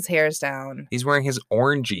just because his hair's down. He's wearing his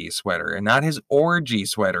orangey sweater, and not his orgy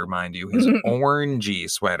sweater, mind you. His orangey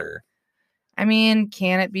sweater. I mean,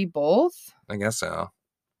 can it be both? I guess so.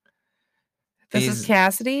 This is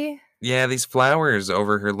Cassidy? Yeah, these flowers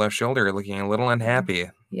over her left shoulder are looking a little unhappy.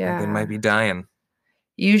 Yeah. Like they might be dying.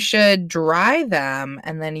 You should dry them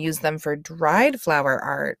and then use them for dried flower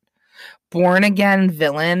art. Born Again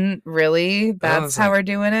Villain? Really? That's how we're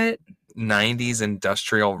doing it? 90s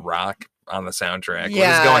industrial rock on the soundtrack.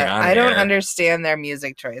 Yeah, what is going on I don't understand their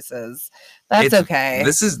music choices. That's okay.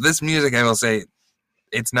 This music, I will say,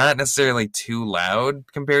 it's not necessarily too loud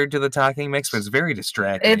compared to the talking mix, but it's very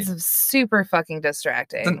distracting. It's super fucking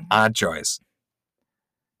distracting. It's an odd choice.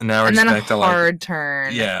 And then a hard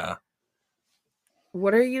turn. Yeah.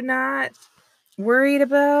 What are you not? worried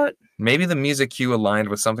about? Maybe the music cue aligned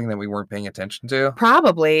with something that we weren't paying attention to.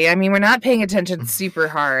 Probably. I mean, we're not paying attention super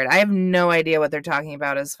hard. I have no idea what they're talking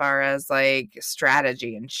about as far as like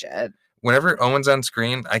strategy and shit. Whenever Owen's on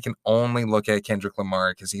screen, I can only look at Kendrick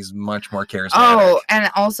Lamar because he's much more charismatic. Oh,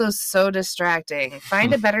 and also so distracting.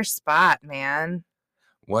 Find a better spot, man.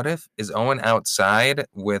 What if is Owen outside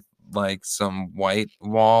with like some white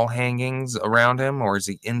wall hangings around him, or is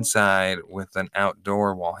he inside with an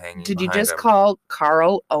outdoor wall hanging? Did you just call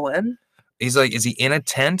Carl Owen? He's like, is he in a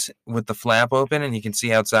tent with the flap open and you can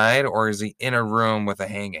see outside, or is he in a room with a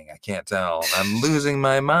hanging? I can't tell. I'm losing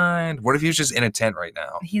my mind. What if he was just in a tent right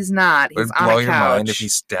now? He's not. Would He's it on blow a your couch. mind if he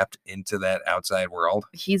stepped into that outside world?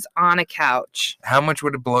 He's on a couch. How much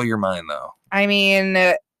would it blow your mind, though? I mean,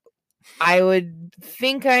 I would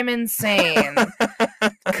think I'm insane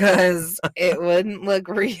because it wouldn't look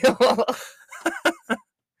real.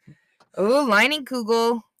 Ooh, Leinie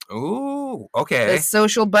Kugel. Ooh, okay. The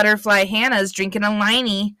social butterfly Hannah's drinking a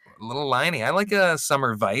Leinie. A little Leinie. I like a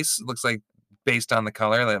Summer Vice. Looks like based on the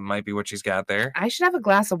color, that might be what she's got there. I should have a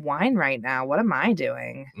glass of wine right now. What am I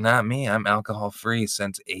doing? Not me. I'm alcohol-free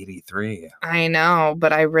since 83. I know,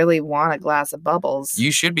 but I really want a glass of bubbles.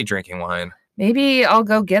 You should be drinking wine. Maybe I'll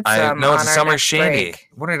go get some. No, it's a summer shandy. Break.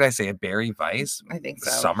 What did I say? A berry vice? I think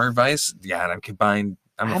so. Summer Vice? Yeah, and I'm combined.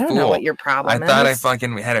 I don't know what your problem is. I thought I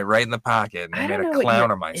fucking had it right in the pocket, and I made a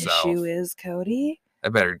clown of myself. Issue is, Cody. I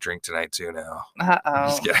better drink tonight too now. I'm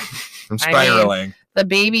just kidding. I'm spiraling. I mean, the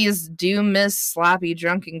babies do miss sloppy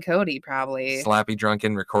drunken Cody, probably. Sloppy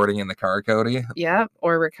drunken recording in the car, Cody. Yep,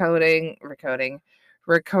 or recording.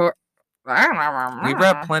 We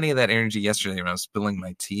brought plenty of that energy yesterday when I was spilling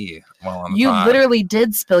my tea while on the pod. You literally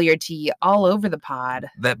did spill your tea all over the pod.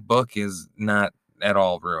 That book is not at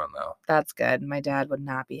all ruined, though. That's good. My dad would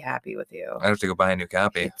not be happy with you. I'd have to go buy a new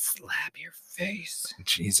copy. He'd slap your face.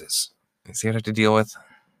 Jesus. You see what I have to deal with?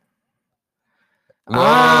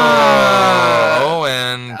 Whoa!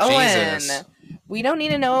 Owen. Jesus. We don't need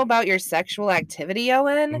to know about your sexual activity,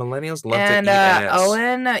 Owen. Millennials love to eat ass.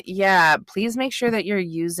 Owen, yeah, please make sure that you're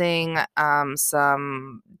using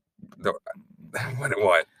some...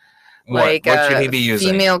 What? Like, what should he be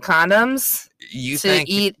using? Female condoms to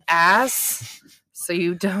eat ass so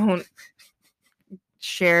you don't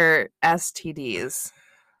share STDs.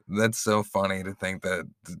 That's so funny to think that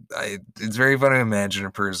it's very funny to imagine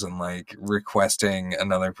a person like requesting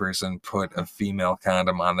another person put a female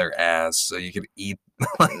condom on their ass so you could eat.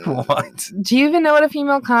 Like, what? Do you even know what a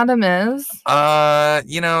female condom is?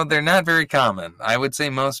 They're not very common. I would say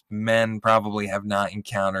most men probably have not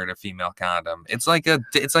encountered a female condom. It's like a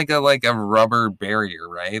rubber barrier,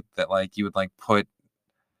 right? That like you would like put.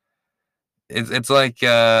 It's like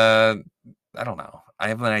I don't know. I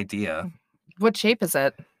have an idea. What shape is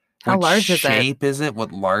it? How large is it? What shape is it?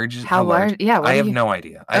 What large is it? How large? Yeah. I have no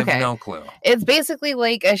idea. I have no clue. It's basically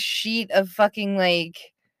like a sheet of fucking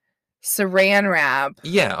like saran wrap.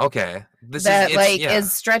 Yeah. Okay.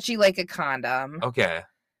 Is stretchy like a condom. Okay.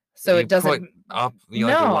 So it doesn't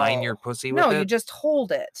line your pussy with it? No, you just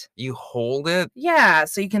hold it. You hold it? Yeah,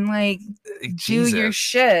 so you can like do your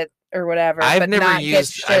shit or whatever. I've never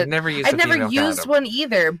used one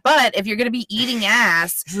either. But if you're gonna be eating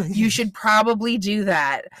ass, you should probably do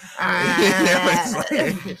that.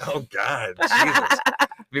 Oh God, Jesus! Have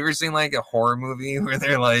you ever seen like a horror movie where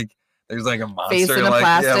they're like, there's like a monster in a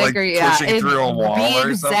plastic pushing through a wall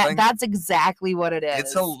or something? That's exactly what it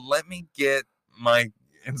is. Let me get my.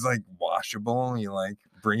 It's like washable. You like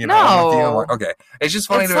bring it home with you. Okay, it's just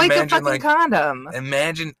funny to imagine a fucking condom.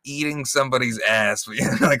 Imagine eating somebody's ass,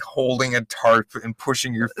 like holding a tarp and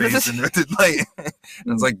pushing your face into it. Like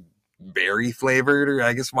it's like berry flavored, or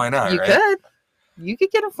I guess why not? You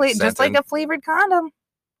could get a flavor, just like a flavored condom.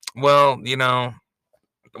 Well, we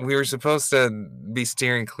were supposed to be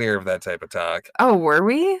steering clear of that type of talk. Oh, were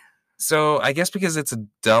we? So I guess because it's a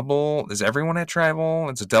double, is everyone at Tribal?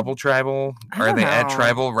 It's a double Tribal. Are they at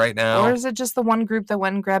Tribal right now? Or is it just the one group that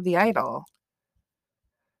went and grabbed the idol?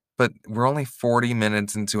 But we're only 40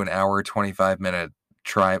 minutes into an hour, 25-minute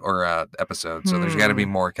episode, so there's got to be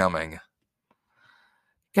more coming.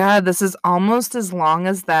 God, this is almost as long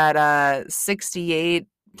as that 68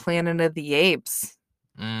 Planet of the Apes.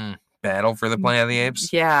 Battle for the Planet of the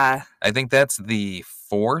Apes? Yeah. I think that's the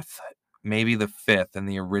 4th. Maybe the 5th in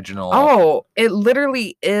the original. Oh, it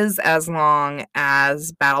literally is as long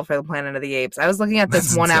as Battle for the Planet of the Apes. I was looking at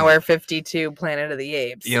this 1 hour 52 Planet of the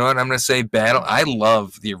Apes. You know what? I'm going to say Battle. I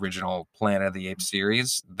love the original Planet of the Apes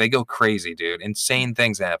series. They go crazy, dude. Insane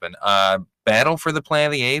things happen. Battle for the Planet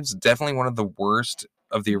of the Apes, definitely one of the worst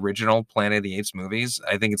of the original Planet of the Apes movies.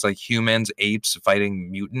 I think it's like humans, apes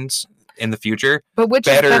fighting mutants. in the future. But which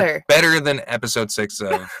is better? Better than episode 6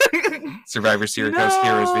 of Survivor Series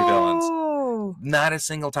Heroes v Villains. Not a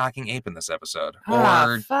single talking ape in this episode.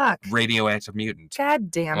 Or radioactive mutant. God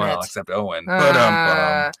damn it. Well, except Owen.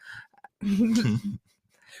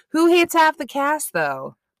 Who hates half the cast,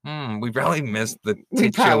 though? We probably missed the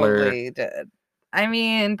titular. We probably did. I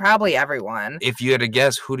mean, probably everyone. If you had to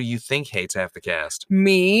guess, who do you think hates half the cast?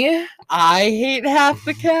 Me? I hate half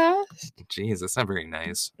the cast? Jeez, that's not very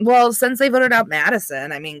nice. Well, since they voted out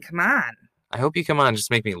Madison, I mean, come on. I hope you come on just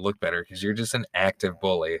to make me look better, because you're just an active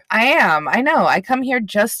bully. I am. I know. I come here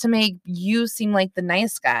just to make you seem like the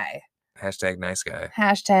nice guy. Hashtag nice guy.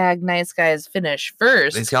 Hashtag nice guys finish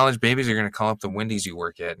first. These college babies are going to call up the Wendy's you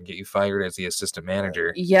work at and get you fired as the assistant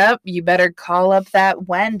manager. Yep. You better call up that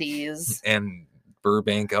Wendy's. And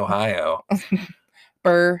Burbank, Ohio.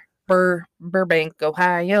 Burbank,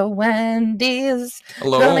 Ohio, Wendy's.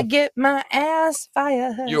 Hello? Gonna get my ass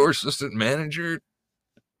fired. Your assistant manager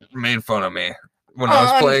made fun of me when I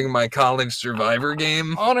was playing my college Survivor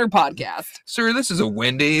game. On our podcast. Sir, this is a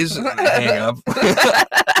Wendy's. Hang up.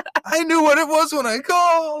 I knew what it was when I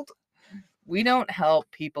called. We don't help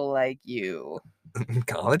people like you.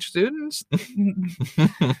 College students?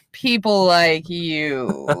 People like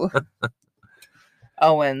you.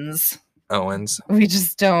 Owens. We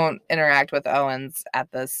just don't interact with Owens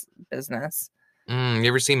at this business. You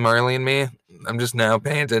ever seen Marley and Me? I'm just now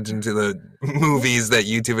paying attention to the movies that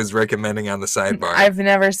YouTube is recommending on the sidebar. I've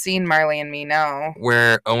never seen Marley and Me, no.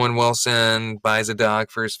 Where Owen Wilson buys a dog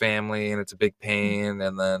for his family and it's a big pain,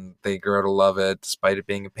 and then they grow to love it despite it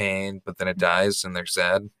being a pain, but then it dies and they're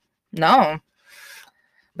sad. No.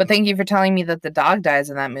 But thank you for telling me that the dog dies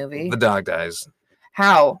in that movie. The dog dies.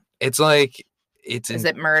 How? It's like... Is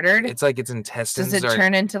it murdered? It's like its intestines. Does it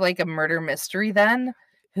turn into like a murder mystery then?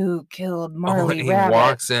 Who killed Marley Rabbit? He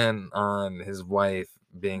walks in on his wife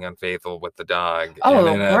being unfaithful with the dog. Oh,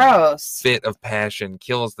 and in gross. A fit of passion,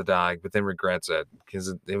 kills the dog, but then regrets it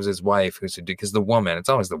because it was his wife who should do. Because the woman, it's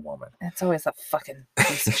always the woman. It's always a fucking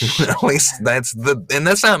piece of shit. At least and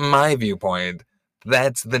that's not my viewpoint.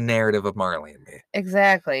 That's the narrative of Marley and Me.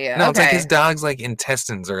 Exactly. No, It's like his dog's like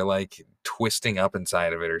intestines are like twisting up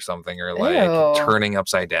inside of it or something, or like turning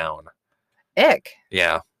upside down. Ick.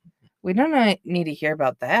 Yeah. We don't need to hear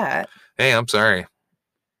about that. Hey, I'm sorry.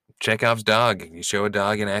 Chekhov's dog. You show a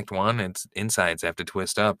dog in Act 1, its insides have to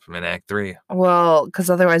twist up in Act 3. Well, because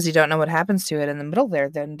otherwise you don't know what happens to it in the middle there,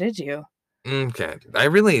 then, did you? Okay.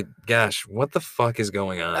 Gosh, what the fuck is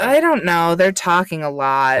going on? I don't know. They're talking a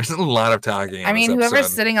lot. There's a lot of talking. I mean,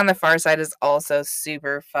 whoever's sitting on the far side is also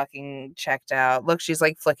super fucking checked out. Look, she's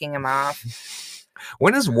like flicking him off.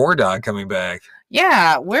 When is War Dog coming back?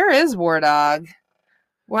 Yeah, where is War Dog?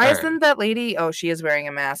 Why isn't that lady? Oh, she is wearing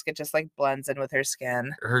a mask. It just like blends in with her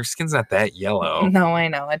skin. Her skin's not that yellow. No, I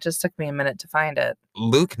know. It just took me a minute to find it.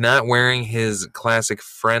 Luke not wearing his classic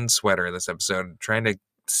friend sweater this episode, trying to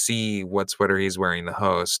see what sweater he's wearing, the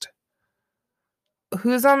host.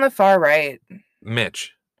 Who's on the far right?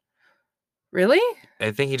 Mitch. Really?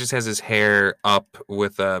 I think he just has his hair up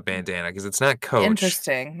with a bandana because it's not Coach.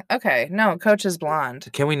 Interesting. Okay. No, Coach is blonde.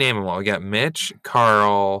 Can we name them all? We got Mitch,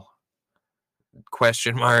 Carl, ?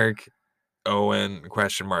 Owen, ?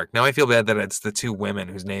 Now I feel bad that it's the two women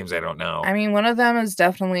whose names I don't know. I mean, one of them is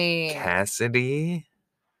definitely Cassidy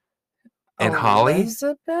and Holly.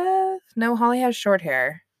 Elizabeth? No, Holly has short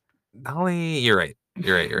hair. Holly, you're right. And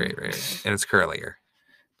it's curlier.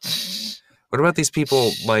 What about these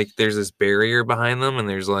people? Like, there's this barrier behind them, and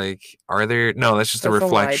there's like, no, that's just a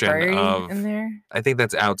reflection of. In there? I think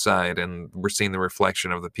that's outside, and we're seeing the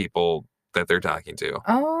reflection of the people that they're talking to.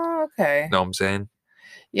 Oh, okay. Know what I'm saying?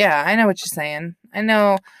 Yeah, I know what you're saying. I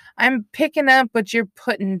know. I'm picking up what you're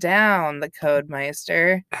putting down, the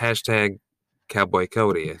Codemeister. Hashtag Cowboy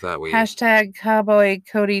Cody. I thought we. Hashtag Cowboy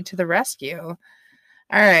Cody to the rescue.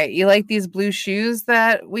 All right, you like these blue shoes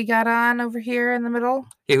that we got on over here in the middle?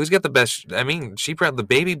 Yeah, who's got the best? I mean, the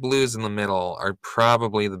baby blues in the middle are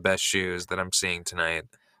probably the best shoes that I'm seeing tonight.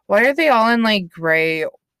 Why are they all in like gray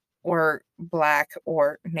or black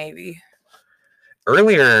or navy?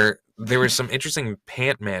 Earlier, there was some interesting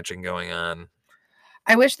pant matching going on.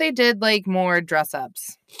 I wish they did like more dress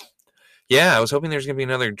ups. Yeah, I was hoping there's going to be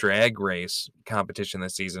another drag race competition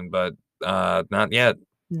this season, but not yet.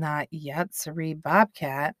 Not yet, Sari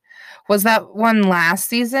Bobcat. Was that one last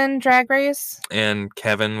season, Drag Race? And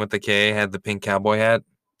Kevin with the K had the pink cowboy hat.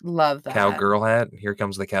 Love that. Cowgirl hat. Here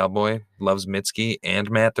comes the cowboy. Loves Mitski and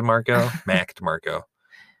Matt DeMarco. Mac DeMarco.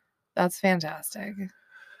 That's fantastic.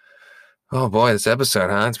 Oh boy, this episode,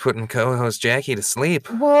 huh? It's putting co-host Jackie to sleep.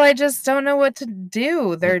 Well, I just don't know what to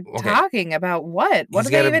do. They're talking about what? What are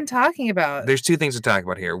they even talking about? There's two things to talk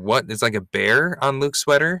about here. What is like a bear on Luke's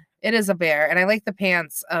sweater? It is a bear, and I like the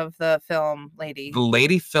pants of the film lady. The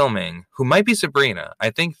lady filming, who might be Sabrina. I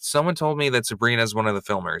think someone told me that Sabrina is one of the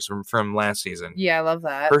filmers from last season. Yeah, I love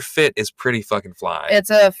that. Her fit is pretty fucking fly. It's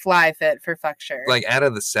a fly fit for fuck sure. Like out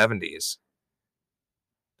of the 70s.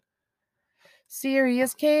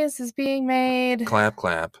 Serious case is being made. Clap,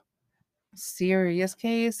 clap. Serious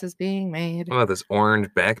case is being made. What about this orange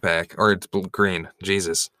backpack? Or it's green.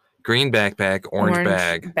 Jesus. Green backpack, orange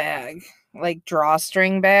bag. Bag. Like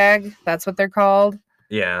drawstring bag. That's what they're called.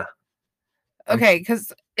 Yeah. Okay,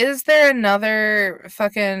 because is there another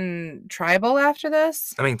fucking tribal after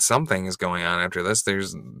this? I mean, something is going on after this.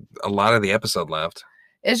 There's a lot of the episode left.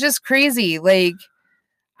 It's just crazy. Like,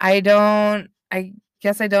 I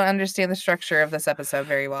guess I don't understand the structure of this episode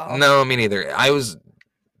very well. No, me neither. I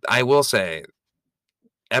will say,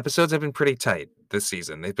 episodes have been pretty tight this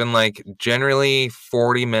season. They've been like generally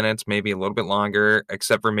 40 minutes, maybe a little bit longer,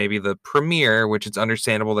 except for maybe the premiere, which it's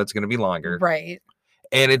understandable that's going to be longer. Right.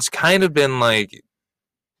 And it's kind of been like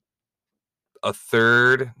a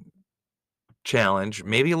third challenge,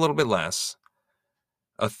 maybe a little bit less,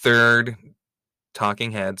 a third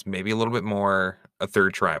talking heads, maybe a little bit more, a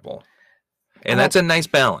third tribal. And that's a nice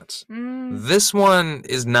balance. This one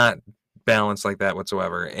is not balanced like that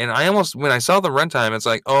whatsoever. And I almost, when I saw the runtime, it's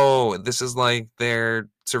like, oh, this is like their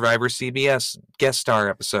Survivor CBS guest star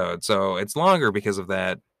episode. So it's longer because of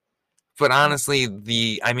that. But honestly,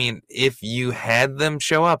 if you had them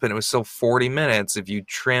show up and it was still 40 minutes, if you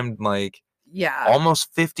trimmed like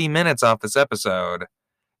almost 50 minutes off this episode,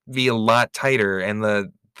 it'd be a lot tighter. And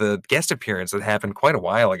the guest appearance that happened quite a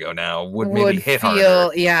while ago now would maybe hit harder.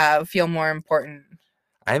 Yeah, feel more important.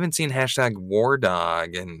 I haven't seen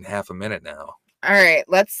 #WarDog in half a minute now. All right,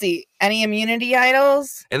 let's see. Any immunity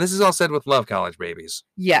idols? And this is all said with love, college babies.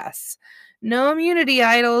 Yes. No immunity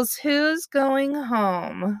idols. Who's going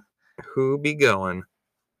home? Who be going?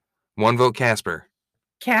 One vote Casper.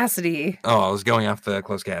 Cassidy. Oh, I was going off the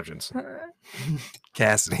closed captions.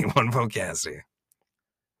 Cassidy. One vote Cassidy.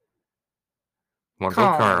 One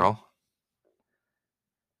vote Carl.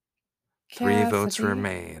 3 votes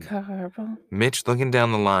remain. Carl. Mitch looking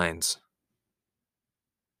down the lines.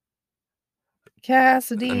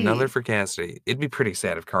 Cassidy. Another for Cassidy. It'd be pretty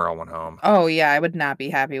sad if Carl went home. Oh, yeah. I would not be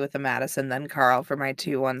happy with the Madison then Carl for my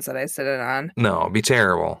 2 ones that I sit in on. No, it'd be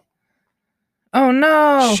terrible. Oh,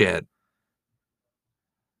 no. Shit.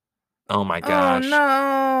 Oh, my gosh. Oh,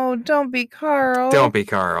 no. Don't be Carl. Don't be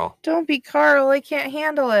Carl. Don't be Carl. I can't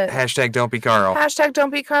handle it. # don't be Carl. #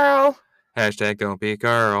 don't be Carl. # don't be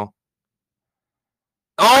Carl.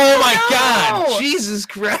 Oh my God! Jesus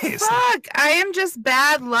Christ! Fuck! I am just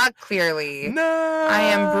bad luck, clearly. No! I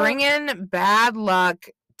am bringing bad luck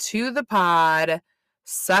to the pod,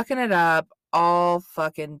 sucking it up all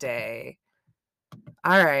fucking day.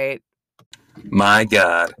 All right. My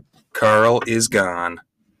God. Carl is gone.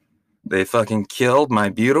 They fucking killed my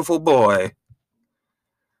beautiful boy.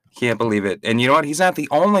 Can't believe it. And you know what? He's not the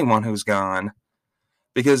only one who's gone.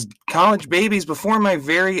 Because college babies before my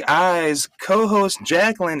very eyes, co-host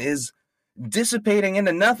Jacqueline is dissipating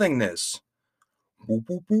into nothingness. Boop,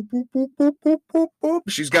 boop, boop, boop, boop, boop, boop, boop, boop.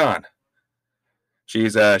 She's gone.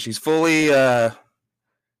 She's fully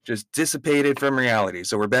just dissipated from reality.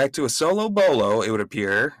 So we're back to a solo bolo, it would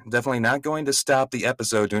appear. Definitely not going to stop the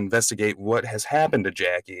episode to investigate what has happened to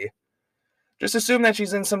Jackie. Just assume that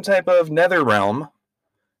she's in some type of nether realm.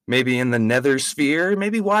 Maybe in the nether sphere,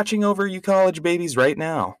 maybe watching over you college babies right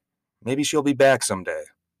now. Maybe she'll be back someday.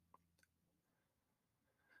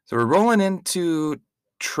 So we're rolling into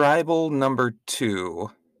tribal number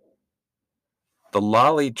 2. The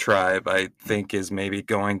Lolly tribe, I think, is maybe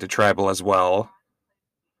going to tribal as well.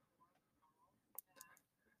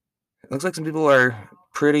 It looks like some people are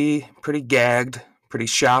pretty gagged, pretty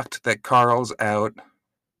shocked that Carl's out.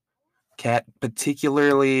 Kat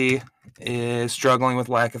particularly is struggling with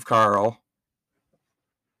lack of Carl.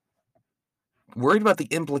 Worried about the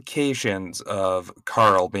implications of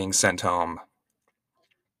Carl being sent home.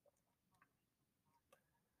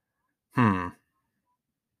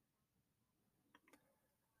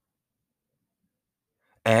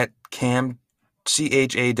 At Cam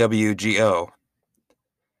CHAWGO.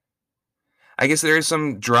 I guess there is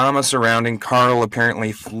some drama surrounding Carl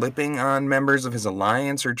apparently flipping on members of his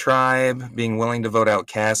alliance or tribe, being willing to vote out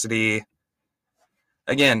Cassidy.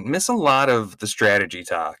 Again, miss a lot of the strategy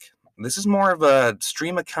talk. This is more of a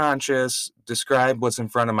stream of conscious, describe what's in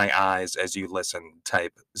front of my eyes as you listen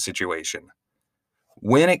type situation.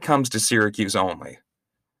 When it comes to Syracuse only.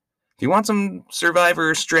 If you want some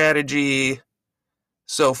Survivor strategy,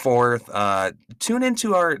 so forth, tune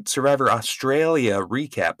into our Survivor Australia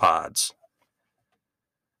recap pods.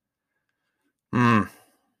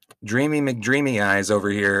 Dreamy McDreamy Eyes over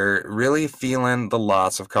here, really feeling the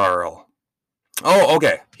loss of Carl. Oh,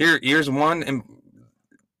 okay. Here's one.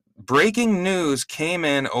 Breaking news came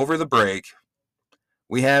in over the break.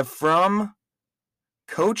 We have from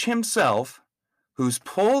Coach himself, who's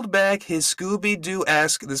pulled back his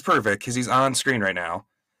Scooby-Doo-esque, this is perfect because he's on screen right now,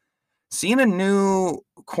 seen a new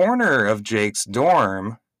corner of Jake's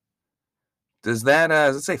dorm. Does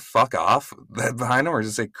it say fuck off behind him, or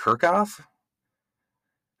does it say Kirk off?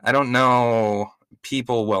 I don't know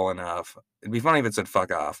people well enough. It'd be funny if it said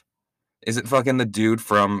fuck off. Is it fucking the dude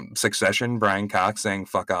from Succession, Brian Cox, saying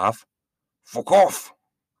fuck off? Fuck off!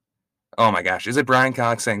 Oh my gosh, is it Brian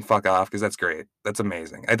Cox saying fuck off? Because that's great. That's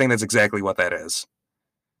amazing. I think that's exactly what that is.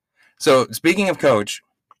 So, speaking of Coach,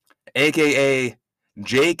 a.k.a.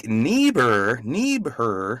 Jake Niebuhr,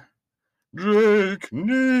 Jake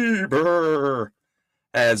Niebuhr,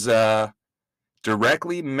 has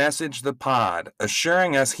directly messaged the pod,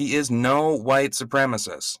 assuring us he is no white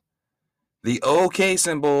supremacist. The OK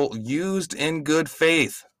symbol used in good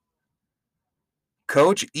faith.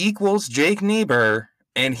 Coach equals Jake Niebuhr,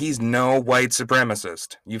 and he's no white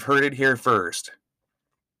supremacist. You've heard it here first.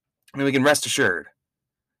 And we can rest assured.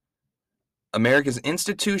 America's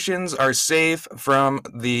institutions are safe from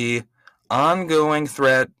the ongoing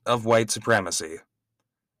threat of white supremacy.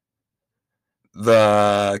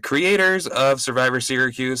 The creators of Survivor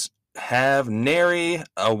Syracuse have nary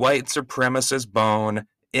a white supremacist bone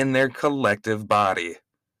in their collective body.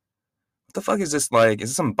 What the fuck is this like? Is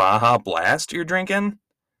this some Baja Blast you're drinking?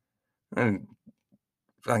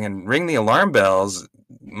 Fucking ring the alarm bells.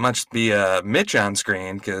 Must be Mitch on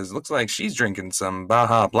screen, because it looks like she's drinking some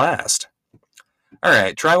Baja Blast.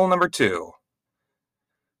 Alright, tribal number 2.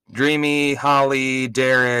 Dreamy, Holly,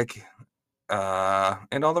 Derek,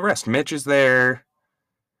 and all the rest. Mitch is there.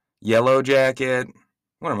 Yellow Jacket.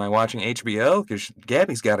 What am I watching, HBO? Because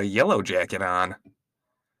Gabby's got a yellow jacket on.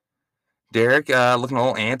 Derek looking a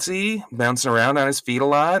little antsy, bouncing around on his feet a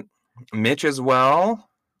lot. Mitch as well.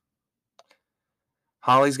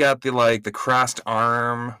 Holly's got the crossed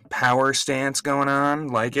arm power stance going on,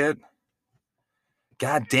 like it.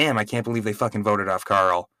 God damn, I can't believe they fucking voted off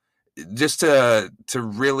Carl. Just to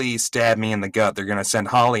really stab me in the gut, they're gonna send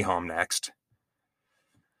Holly home next.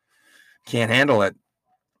 Can't handle it.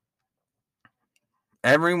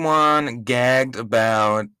 Everyone gagged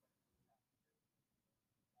about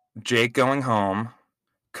Jake going home.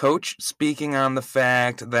 Coach speaking on the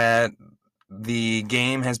fact that the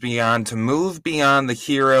game has begun to move beyond the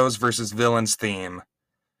heroes versus villains theme,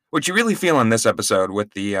 which you really feel in this episode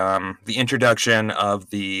with the introduction of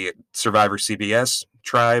the Survivor CBS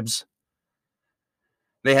tribes.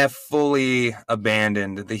 They have fully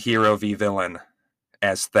abandoned the hero v villain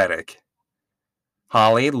aesthetic.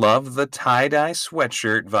 Holly loved the tie-dye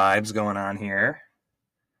sweatshirt vibes going on here.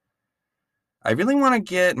 I really want to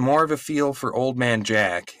get more of a feel for Old Man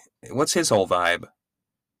Jack. What's his whole vibe?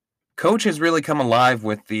 Coach has really come alive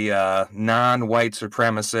with the non-white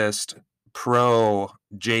supremacist,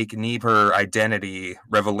 pro-Jake Niebuhr identity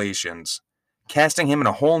revelations, casting him in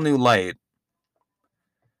a whole new light.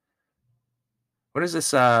 What is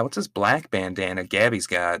this? What's this black bandana Gabby's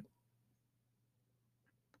got?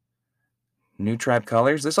 New tribe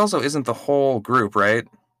colors? This also isn't the whole group, right?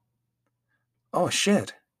 Oh,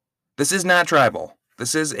 shit. This is not tribal.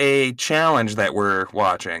 This is a challenge that we're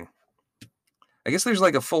watching. I guess there's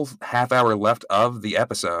like a full half hour left of the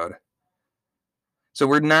episode. So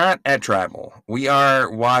we're not at tribal. We are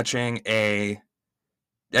watching I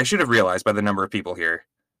should have realized by the number of people here.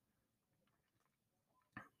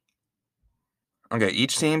 Okay,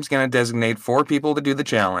 each team's going to designate 4 people to do the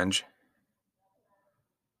challenge.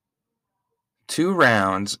 2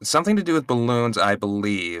 rounds. Something to do with balloons, I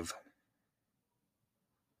believe.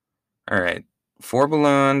 Alright. 4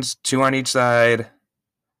 balloons, 2 on each side.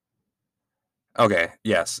 Okay,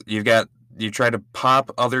 yes. You try to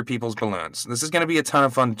pop other people's balloons. This is going to be a ton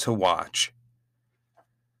of fun to watch.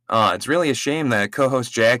 It's really a shame that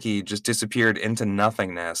co-host Jackie just disappeared into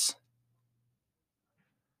nothingness.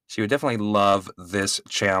 She would definitely love this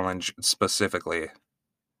challenge specifically.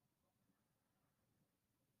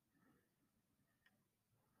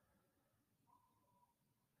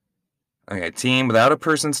 Okay, team without a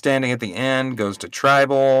person standing at the end goes to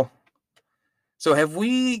tribal. So have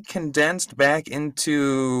we condensed back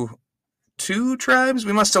into 2 tribes?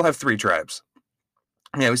 We must still have 3 tribes.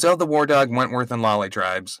 Yeah, we still have the War Dog, Wentworth, and Lolly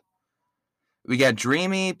tribes. We got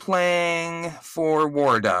Dreamy playing for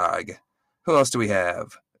War Dog. Who else do we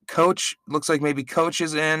have? Coach, looks like maybe Coach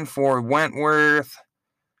is in for Wentworth.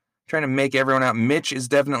 Trying to make everyone out. Mitch is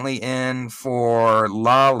definitely in for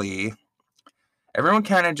Lolly. Everyone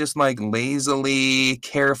kind of just like lazily,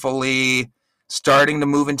 carefully starting to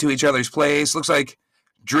move into each other's place. Looks like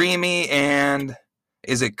Dreamy and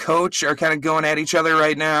is it Coach are kind of going at each other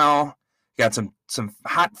right now. Got some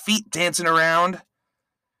hot feet dancing around.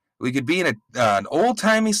 We could be in an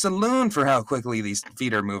old-timey saloon for how quickly these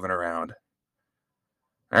feet are moving around.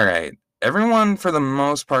 All right. Everyone, for the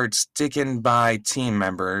most part, sticking by team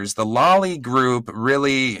members. The Lolly group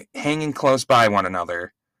really hanging close by one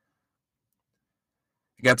another.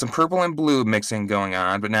 You got some purple and blue mixing going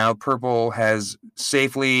on, but now purple has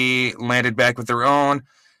safely landed back with their own.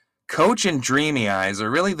 Coach and Dreamy Eyes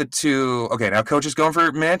are really the two. Okay, now Coach is going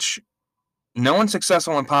for Mitch. No one's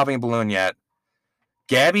successful in popping a balloon yet.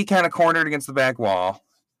 Gabby kind of cornered against the back wall.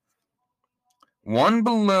 One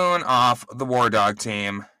balloon off the War Dog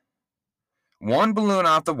team. One balloon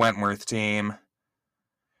off the Wentworth team.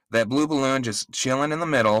 That blue balloon just chilling in the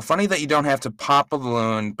middle. Funny that you don't have to pop a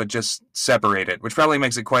balloon, but just separate it, which probably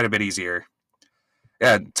makes it quite a bit easier.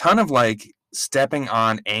 Yeah, a ton of like stepping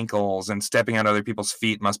on ankles and stepping on other people's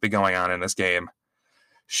feet must be going on in this game.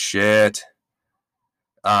 Shit.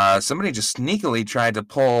 Somebody just sneakily tried to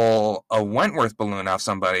pull a Wentworth balloon off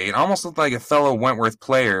somebody. It almost looked like a fellow Wentworth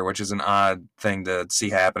player, which is an odd thing to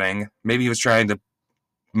see happening. Maybe he was trying to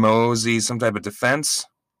mosey some type of defense.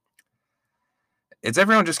 It's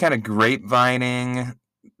everyone just kind of grapevining,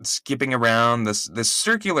 skipping around. This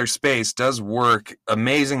circular space does work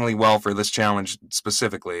amazingly well for this challenge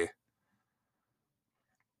specifically.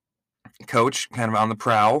 Coach kind of on the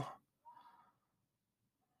prowl.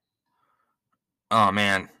 Oh,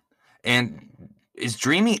 man. And is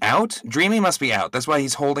Dreamy out? Dreamy must be out. That's why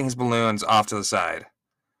he's holding his balloons off to the side.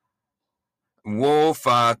 Wolf,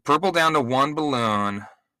 purple down to one balloon.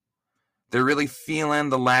 They're really feeling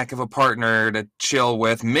the lack of a partner to chill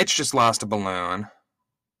with. Mitch just lost a balloon.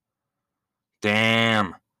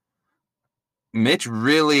 Damn. Mitch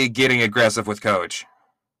really getting aggressive with Coach.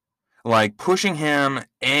 Like, pushing him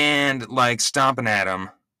and, like, stomping at him.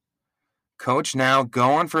 Coach now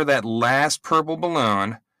going for that last purple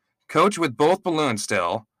balloon. Coach with both balloons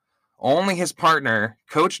still. Only his partner.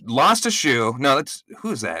 Coach lost a shoe. No,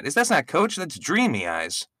 who's that? That's not Coach. That's Dreamy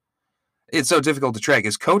Eyes. It's so difficult to track.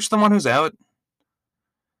 Is Coach the one who's out?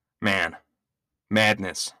 Man.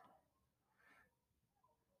 Madness.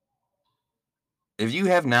 If you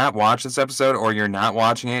have not watched this episode or you're not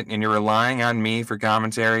watching it and you're relying on me for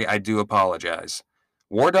commentary, I do apologize.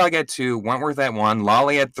 War Dog at 2, Wentworth at 1,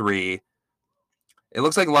 Lolly at 3. It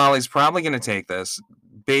looks like Lolly's probably going to take this,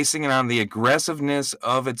 basing it on the aggressiveness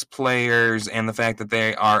of its players and the fact that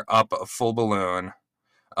they are up a full balloon.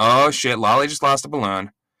 Oh, shit, Lolly just lost a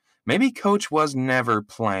balloon. Maybe Coach was never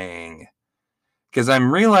playing. Because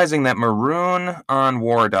I'm realizing that maroon on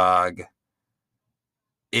War Dog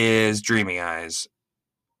is Dreamy Eyes.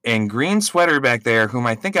 And green sweater back there, whom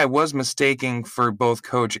I think I was mistaking for both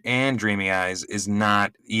Coach and Dreamy Eyes, is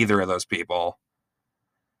not either of those people.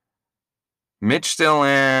 Mitch still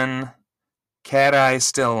in. Cat Eye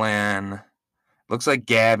still in. Looks like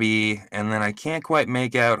Gabby. And then I can't quite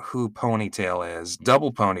make out who Ponytail is.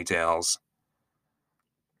 Double ponytails.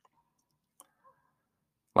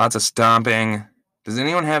 Lots of stomping. Does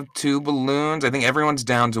anyone have 2 balloons? I think everyone's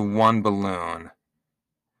down to 1 balloon.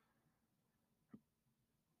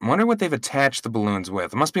 I wonder what they've attached the balloons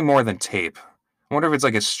with. It must be more than tape. I wonder if it's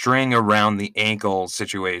like a string around the ankle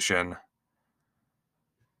situation.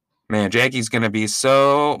 Man, Jackie's going to be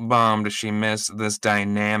so bummed if she missed this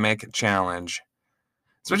dynamic challenge.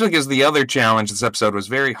 Especially because the other challenge this episode was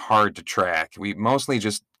very hard to track. We mostly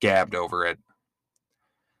just gabbed over it.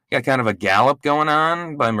 Got kind of a gallop going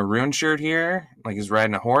on by Maroon Shirt here, like he's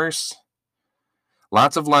riding a horse.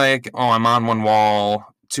 Lots of like, oh, I'm on one wall.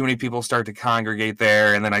 Too many people start to congregate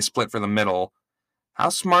there, and then I split for the middle. How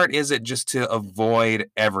smart is it just to avoid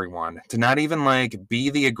everyone? To not even like be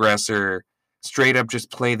the aggressor, straight up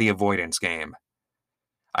just play the avoidance game.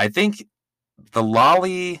 I think the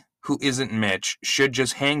Lolly who isn't Mitch should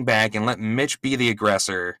just hang back and let Mitch be the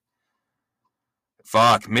aggressor.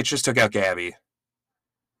 Fuck, Mitch just took out Gabby.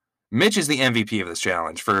 Mitch is the MVP of this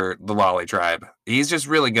challenge for the Lolly tribe. He's just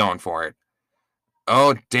really going for it.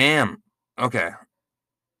 Oh, damn. Okay.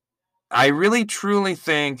 I really truly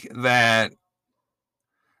think that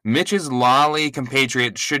Mitch's Lolly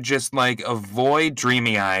compatriot should just, like, avoid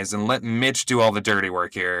Dreamy Eyes and let Mitch do all the dirty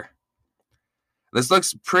work here. This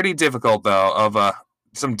looks pretty difficult, though, of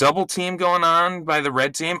some double team going on by the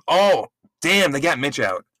red team. Oh, damn, they got Mitch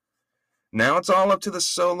out. Now it's all up to the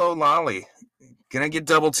solo Lolly. Gonna get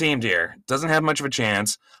double teamed here. Doesn't have much of a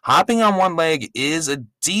chance. Hopping on one leg is a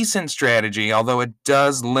decent strategy, although it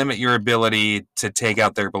does limit your ability to take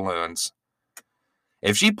out their balloons.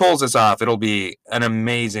 If she pulls this off, it'll be an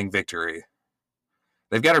amazing victory.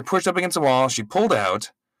 They've got her pushed up against the wall. She pulled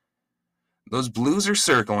out. Those blues are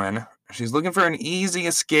circling. She's looking for an easy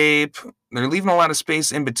escape. They're leaving a lot of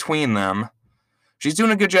space in between them. She's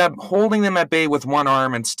doing a good job holding them at bay with one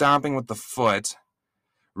arm and stomping with the foot.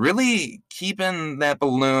 Really keeping that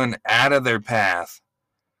balloon out of their path.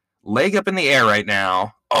 Leg up in the air right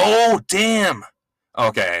now. Oh, damn.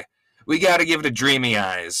 Okay, we got to give it a Dreamy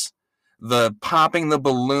Eyes. The popping the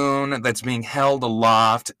balloon that's being held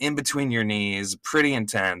aloft in between your knees. Pretty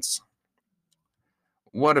intense.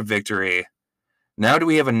 What a victory. Now do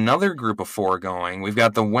we have another group of 4 going? We've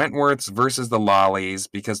got the Wentworths versus the Lollies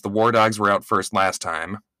because the War Dogs were out first last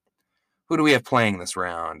time. Who do we have playing this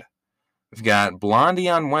round? We've got Blondie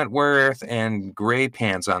on Wentworth and Gray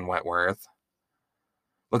Pants on Wentworth.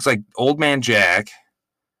 Looks like Old Man Jack.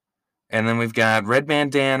 And then we've got Red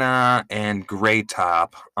Bandana and Gray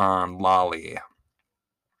Top on Lolly.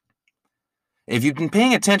 If you've been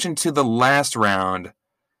paying attention to the last round,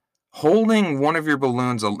 holding one of your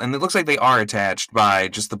balloons, and it looks like they are attached by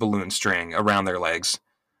just the balloon string around their legs.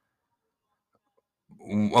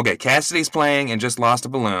 Okay, Cassidy's playing and just lost a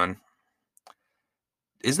balloon.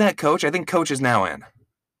 Is that Coach? I think Coach is now in.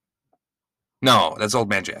 No, that's Old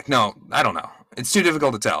Man Jack. No, I don't know. It's too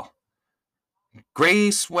difficult to tell.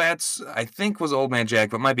 Gray Sweats, I think was Old Man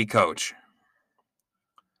Jack, but might be Coach.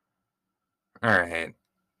 All right.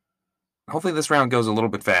 Hopefully this round goes a little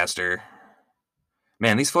bit faster.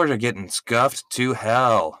 Man, these floors are getting scuffed to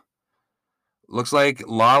hell. Looks like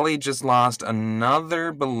Lolly just lost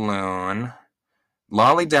another balloon.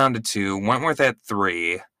 Lolly down to 2. Wentworth at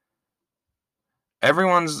 3.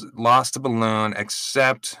 Everyone's lost a balloon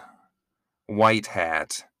except White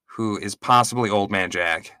Hat, who is possibly Old Man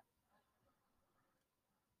Jack.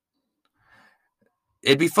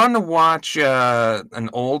 It'd be fun to watch an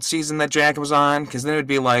old season that Jack was on, because then it would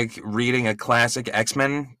be like reading a classic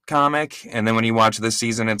X-Men comic, and then when you watch this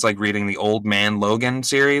season, it's like reading the Old Man Logan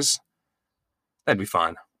series. That'd be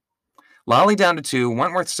fun. Lolly down to 2,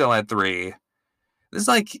 Wentworth still at 3. This is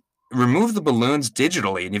like, remove the balloons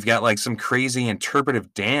digitally, and you've got like some crazy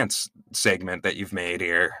interpretive dance segment that you've made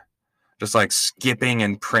here. Just like skipping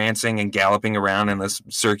and prancing and galloping around in this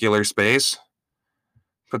circular space.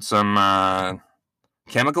 Put some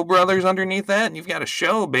Chemical Brothers underneath that, and you've got a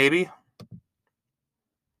show, baby.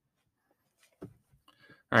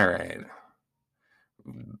 All right.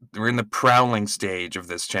 We're in the prowling stage of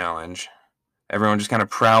this challenge. Everyone just kind of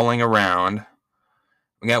prowling around.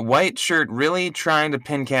 We got White Shirt really trying to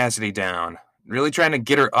pin Cassidy down. Really trying to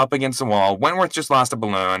get her up against the wall. Wentworth just lost a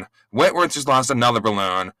balloon. Wentworth just lost another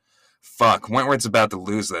balloon. Fuck, Wentworth's about to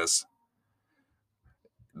lose this.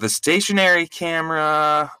 The stationary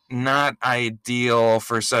camera, not ideal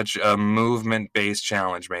for such a movement-based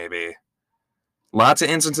challenge, maybe. Lots of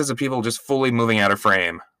instances of people just fully moving out of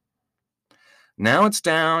frame. Now it's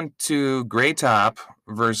down to Gray Top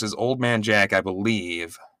versus Old Man Jack, I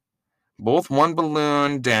believe. Both one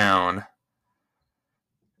balloon down.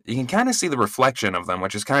 You can kind of see the reflection of them,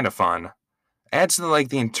 which is kind of fun. Adds to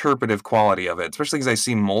the interpretive quality of it, especially because I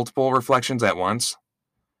see multiple reflections at once.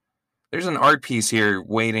 There's an art piece here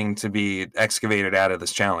waiting to be excavated out of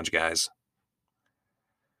this challenge, guys.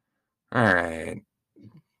 All right.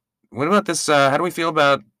 What about this? How do we feel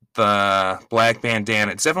about the black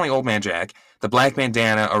bandana? It's definitely Old Man Jack. The black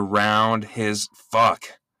bandana around his...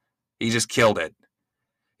 Fuck. He just killed it.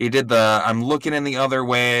 He did the I'm looking in the other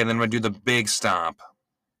way, and then I'm going to do the big stomp.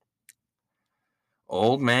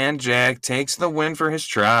 Old Man Jack takes the win for his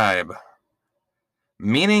tribe.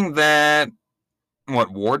 Meaning that...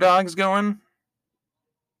 What, War Dog's going?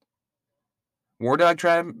 War Dog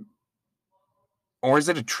tribe? Or is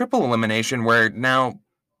it a triple elimination where now...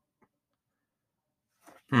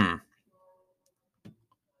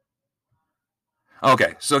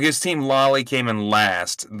 Okay, so his team Lolly came in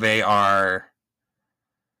last. They're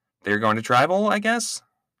going to tribal, I guess?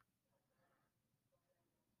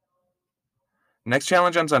 Next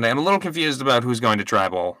challenge on Sunday. I'm a little confused about who's going to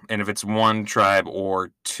tribal, and if it's one tribe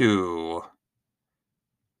or two.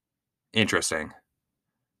 Interesting.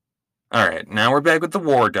 All right, now we're back with the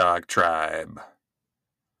War Dog tribe.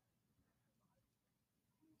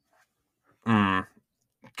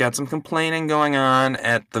 Got some complaining going on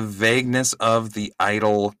at the vagueness of the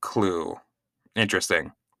idle clue.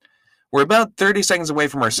 Interesting. We're about 30 seconds away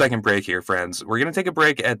from our second break here, friends. We're going to take a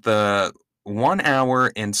break at the 1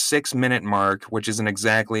 hour and 6 minute mark, which is in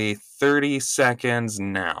exactly 30 seconds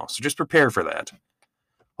now. So just prepare for that.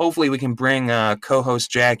 Hopefully we can bring co-host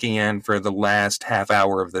Jackie in for the last half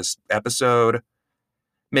hour of this episode.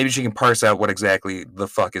 Maybe she can parse out what exactly the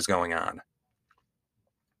fuck is going on.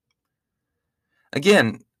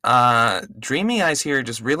 Again, Dreamy Eyes here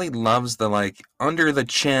just really loves the, like, under the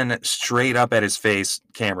chin, straight up at his face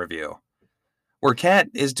camera view. Where Kat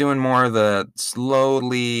is doing more of the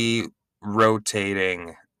slowly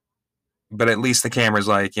rotating, but at least the camera's,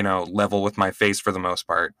 like, you know, level with my face for the most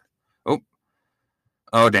part.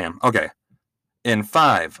 Oh, damn. Okay. In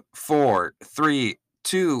 5, 4, 3,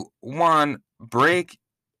 2, 1, break.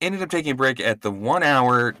 Ended up taking a break at the 1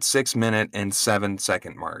 hour, 6 minute, and 7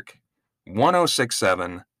 second mark.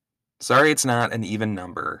 1067. Sorry it's not an even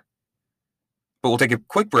number. But we'll take a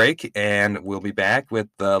quick break, and we'll be back with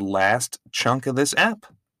the last chunk of this ep.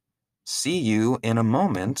 See you in a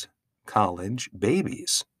moment, college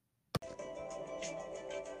babies.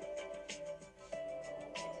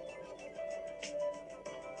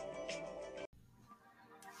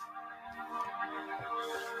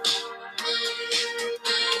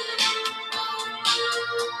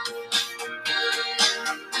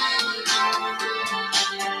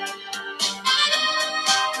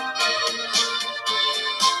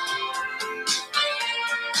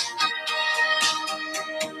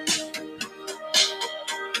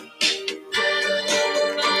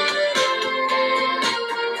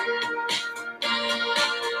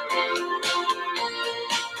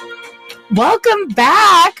 Welcome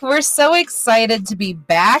back. We're so excited to be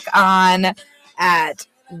back on at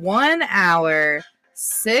 1 hour,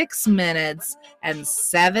 6 minutes, and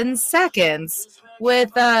 7 seconds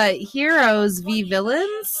with Heroes v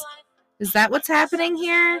Villains. Is that what's happening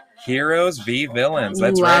here? Heroes v Villains.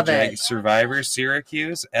 That's Love right, it. Jackie. Survivor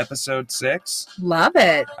Syracuse, episode 6. Love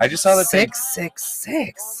it. I just saw that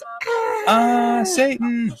 666.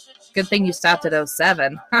 Satan. Good thing you stopped at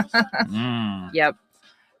 07. Yep.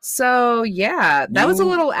 So, yeah, that was a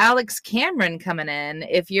little Alex Cameron coming in.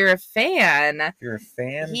 If you're a fan,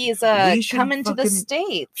 he's coming to the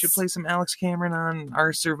States. Should play some Alex Cameron on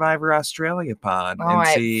our Survivor Australia pod and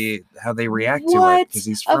see how they react to it, because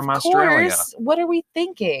he's from Australia. Course. What are we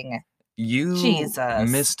thinking? You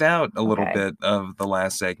missed out a little bit of the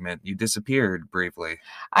last segment. You disappeared briefly.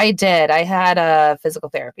 I did. I had physical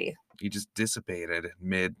therapy. You just dissipated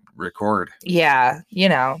mid-record. Yeah, you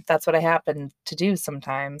know, that's what I happen to do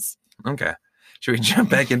sometimes. Okay. Should we jump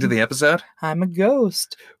back into the episode? I'm a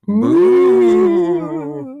ghost. Ooh.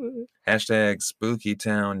 Hashtag Spooky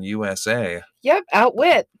Town USA. Yep,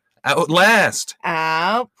 outwit. Outlast.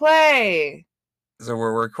 Outplay. So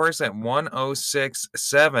we're of course at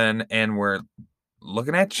 1067, and we're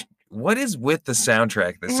looking at what is with the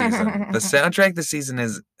soundtrack this season. The soundtrack this season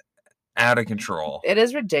is out of control. It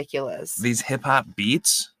is ridiculous. These hip-hop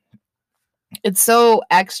beats. It's so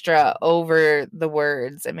extra over the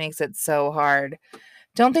words. It makes it so hard.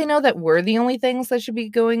 Don't they know that we're the only things that should be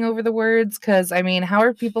going over the words? Because, I mean, how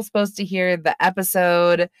are people supposed to hear the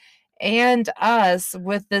episode and us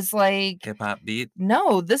with this, like... hip-hop beat?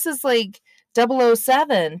 No, this is, like,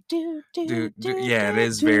 007. Yeah, it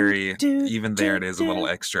is very... even there, it is a little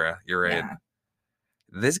extra. You're right. Yeah.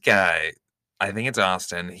 This guy... I think it's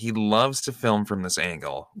Austin. He loves to film from this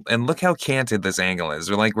angle. And look how canted this angle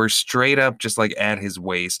is. We're straight up, just like at his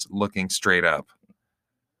waist, looking straight up.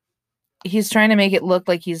 He's trying to make it look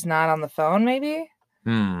like he's not on the phone, maybe?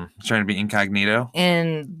 He's trying to be incognito?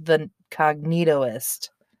 In the cognitoist.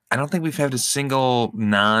 I don't think we've had a single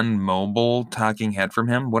non-mobile talking head from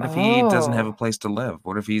him. What if he doesn't have a place to live?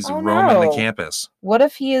 What if he's roaming the campus? What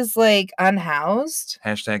if he is, like, unhoused?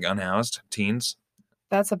 Hashtag unhoused teens.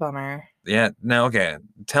 That's a bummer. Yeah, no, okay.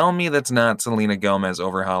 Tell me that's not Selena Gomez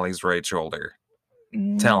over Holly's right shoulder.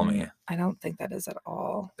 Tell me. I don't think that is at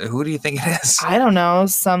all. Who do you think it is? I don't know.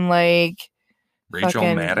 Some, like... Rachel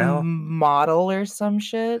Maddow? Model or some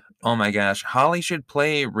shit. Oh my gosh. Holly should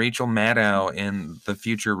play Rachel Maddow in the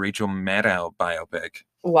future Rachel Maddow biopic.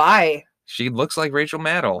 Why? She looks like Rachel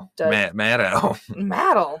Maddow. Maddow.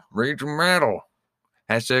 Maddow. Rachel Maddow.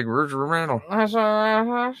 Hashtag Rachel Maddow.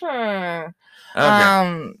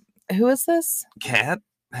 Okay. Who is this? Cat.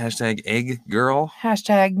 Hashtag egg girl.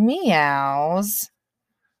 Hashtag meows.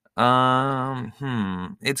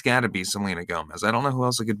 It's got to be Selena Gomez. I don't know who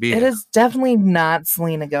else it could be. It is definitely not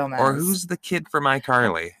Selena Gomez. Or who's the kid from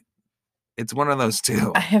iCarly? It's one of those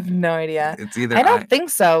two. I have no idea. It's either. I don't think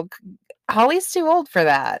so. Holly's too old for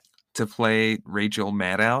that. To play Rachel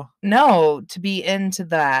Maddow? No, to be into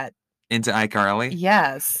that. Into iCarly?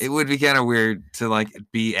 Yes. It would be kind of weird to like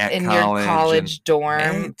be at in college. Your college dorm.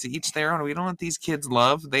 Hey, to each their own. We don't let these kids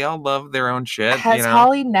love. They all love their own shit. Has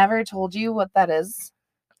Holly never told you what that is?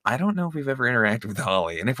 I don't know if we've ever interacted with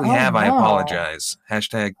Holly. And if we have, I no. apologize.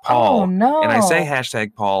 Hashtag Paul. Oh, no. And I say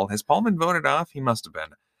hashtag Paul. Has Paul been voted off? He must have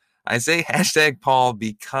been. I say hashtag Paul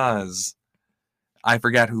because I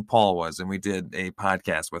forgot who Paul was. And we did a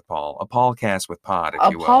podcast with Paul. A Paulcast with Pod,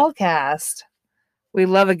 if you will. A Paulcast. We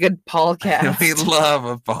love a good Paulcast. We love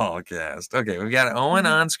a Paulcast. Okay, we've got Owen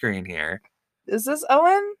on screen here. Is this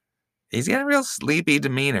Owen? He's got a real sleepy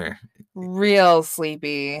demeanor. Real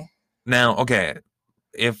sleepy. Now, okay,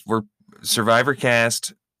 if we're Survivor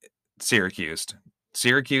cast, Syracuse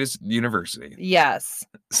University. Yes.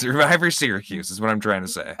 Survivor Syracuse is what I'm trying to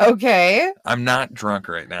say. Okay. I'm not drunk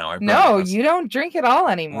right now. No, you don't drink at all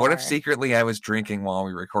anymore. What if secretly I was drinking while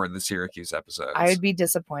we recorded the Syracuse episodes? I would be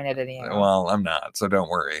disappointed in you. Well, I'm not, so don't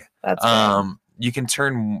worry. That's good. You can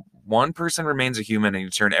turn one person remains a human and you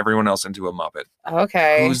turn everyone else into a Muppet.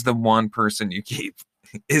 Okay. Who's the one person you keep?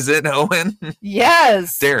 Is it Owen?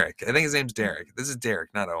 Yes. Derek. I think his name's Derek. This is Derek,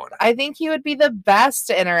 not Owen. I think he would be the best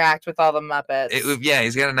to interact with all the Muppets. Yeah,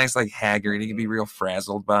 he's got a nice Haggard. He could be real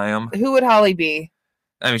frazzled by him. Who would Holly be?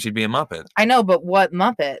 I mean, she'd be a Muppet. I know, but what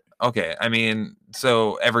Muppet? Okay, I mean,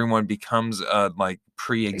 so everyone becomes a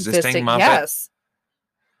pre-existing Muppet. Yes.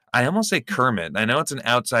 I almost say Kermit. I know it's an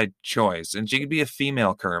outside choice, and she could be a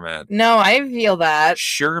female Kermit. No, I feel that.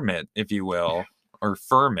 Shermit, if you will, or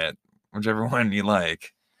Fermit, whichever one you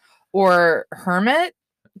like. Or Hermit.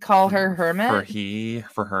 Call her Hermit.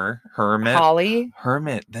 For her, Hermit. Holly.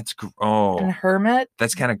 Hermit. That's and Hermit.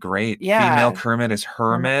 That's kind of great. Yeah. Female Kermit is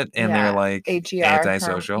Hermit, and they're H-E-R,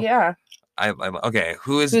 antisocial. Yeah. Okay.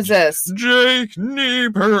 Who's this? Jake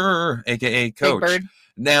Nieper, aka Coach. Big Bird.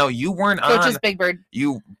 Now you weren't Coach on. is Big Bird.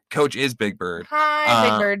 Coach is Big Bird. Hi,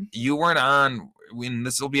 Big Bird. You weren't on.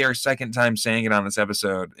 This will be our second time saying it on this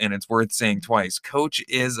episode, and it's worth saying twice. Coach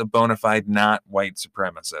is a bona fide not white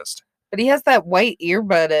supremacist. But he has that white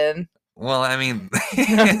earbud in. Well, I mean,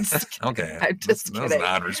 okay. I'm just kidding. That was an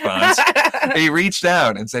odd response. He reached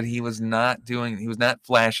out and said he was not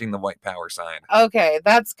flashing the white power sign. Okay,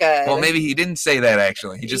 that's good. Well, maybe he didn't say that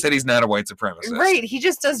actually. He just said he's not a white supremacist. Right, he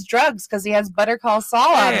just does drugs because he has Better Call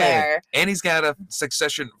Saul on there. And he's got a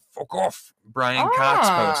Succession fuck off Brian Cox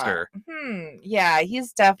poster. Yeah,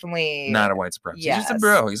 he's definitely not a white supremacist. Yes. He's just a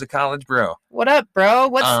bro. He's a college bro. What up, bro?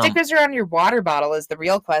 What stickers are on your water bottle is the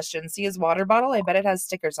real question. See his water bottle? I bet it has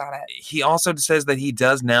stickers on it. He also says that he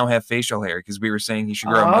does now have facial hair because we were saying he should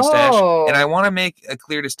grow a mustache. And I want to make a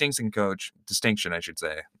clear distinction, I should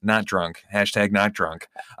say. Not drunk. Hashtag not drunk.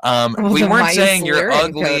 We weren't saying you're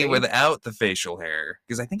ugly Cody. Without the facial hair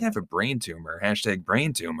because I think I have a brain tumor. Hashtag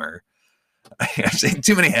brain tumor. I'm saying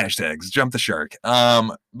too many hashtags. Jump the shark.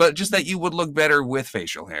 But just that you would look better with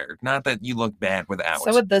facial hair, not that you look bad without.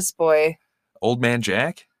 So would this boy, Old Man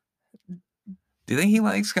Jack. Do you think he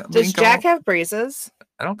likes? Does Jack have braces?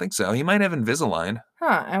 I don't think so. He might have Invisalign.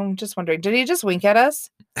 Huh? I'm just wondering. Did he just wink at us?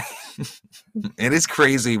 It is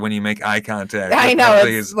crazy when you make eye contact. I know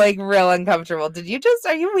it's real uncomfortable.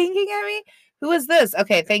 Are you winking at me? Who is this?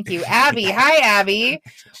 Okay, thank you, Abby. Hi, Abby.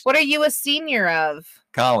 What are you a senior of?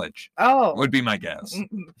 College. Oh. Would be my guess.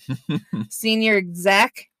 Senior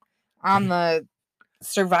exec on the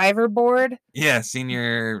Survivor board? Yeah,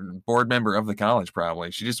 senior board member of the college,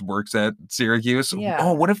 probably. She just works at Syracuse. Yeah.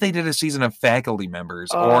 Oh, what if they did a season of faculty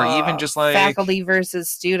members? Or even just faculty versus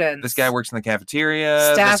students. This guy works in the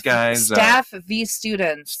cafeteria. Staff v.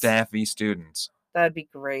 students. Staff v. students. That'd be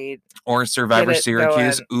great. Or Survivor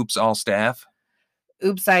Syracuse. Oops, all staff.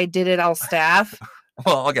 Oops, I did it all staff.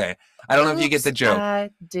 Well, okay. I don't know if you get the joke. I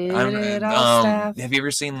did it all staff. Have you ever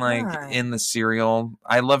seen in the cereal?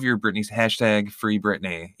 I love your Britney's hashtag free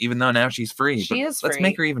Britney, even though now she's free. She is free. Let's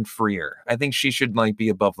make her even freer. I think she should be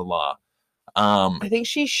above the law. I think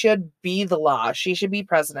she should be the law. She should be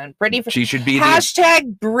president. She should be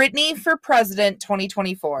hashtag Britney for president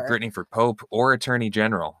 2024. Britney for Pope or Attorney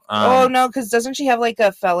General. Oh no, because doesn't she have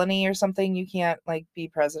a felony or something? You can't be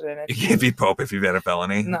president. You can't be Pope if you've had a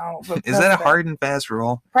felony. No, is that a hard and fast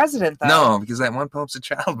rule? President though. No, because that one Pope's a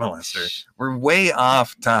child molester. We're way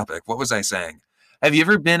off topic. What was I saying? Have you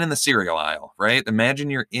ever been in the cereal aisle, right?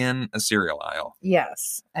 Imagine you're in a cereal aisle.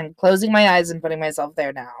 Yes. I'm closing my eyes and putting myself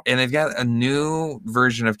there now. And they've got a new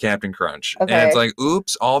version of Captain Crunch. Okay. And it's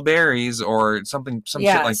oops, all berries or some shit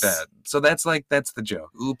like that. So that's the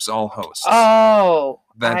joke. Oops, all hosts. Oh.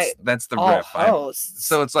 That's the all riff. Hosts.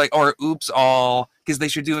 So it's or oops, all... Because they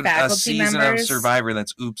should do a season members? of Survivor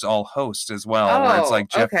that's oops, all hosts as well. Oh, where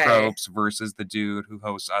it's Jeff Probst versus the dude who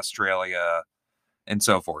hosts Australia and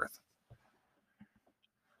so forth.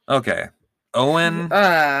 Okay. Owen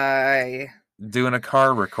doing a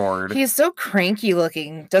car record. He's so cranky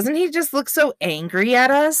looking. Doesn't he just look so angry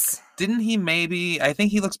at us? Didn't he maybe... I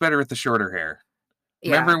think he looks better with the shorter hair.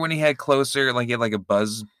 Remember when he had Closer, like he had like a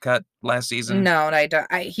buzz cut last season? No, I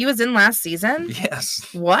don't. He was in last season? Yes.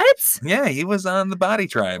 What? Yeah, he was on the Body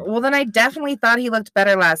Tribe. Well, then I definitely thought he looked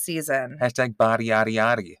better last season. Hashtag body yaddy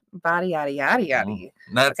yaddy. Body yaddy yaddy yaddy.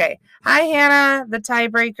 Not Okay. Hi, Hannah, the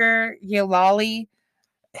tiebreaker. You lolly.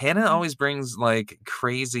 Hannah always brings like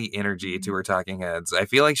crazy energy to her talking heads. I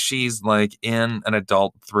feel like she's like in an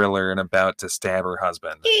adult thriller and about to stab her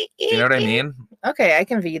husband. Do you know what I mean? Okay, I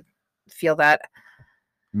can feel that.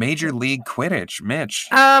 Major League Quidditch, Mitch.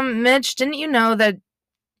 Mitch, didn't you know that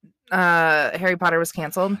Harry Potter was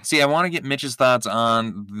canceled? See, I want to get Mitch's thoughts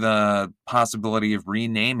on the possibility of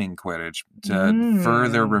renaming Quidditch to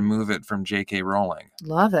further remove it from J.K. Rowling.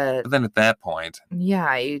 Love it. But then at that point,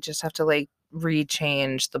 yeah, you just have to like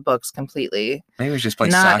rechange the books completely. Maybe we just play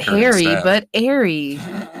not soccer Harry, instead. but Airy.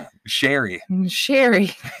 Sherry.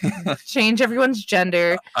 Sherry. Change everyone's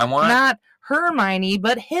gender. I want not Hermione,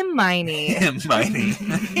 but Hermione.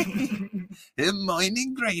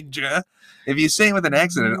 Hermione Granger. If you say it with an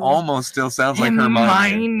accent, it almost still sounds like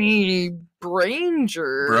Hermione.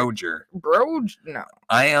 Broger. No.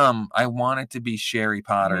 I want it to be Sherry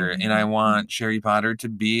Potter, and I want Sherry Potter to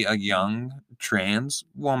be a young trans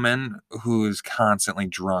woman who is constantly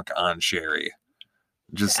drunk on sherry.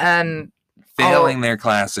 Just failing their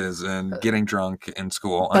classes and getting drunk in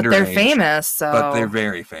school. But underage, they're famous, so but they're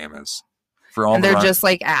very famous. For all and they're just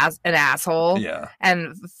like an asshole,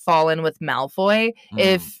 and fall in with Malfoy.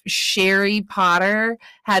 If Sherry Potter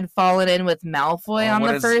had fallen in with Malfoy on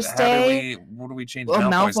the first day, what do we change?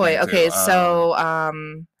 Malfoy. Okay, so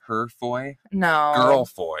Herfoy? No.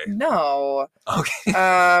 Girlfoy. No. Okay.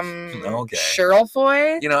 Okay.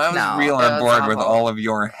 Sherlfoy? You know, I was real on board with all of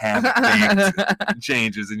your half-baked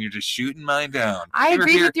changes, and you're just shooting mine down. I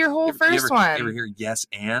agree with your whole first one. You ever hear yes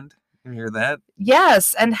and? You hear that?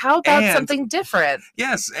 Yes, and how about something different?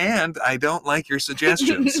 Yes, and I don't like your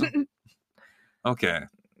suggestions. Okay.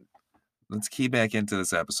 Let's key back into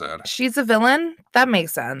this episode. She's a villain? That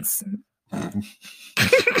makes sense.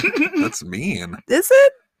 That's mean. Is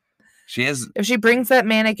it? She is. If she brings that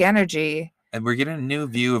manic energy. And we're getting a new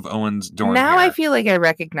view of Owen's dorm. Now here. I feel like I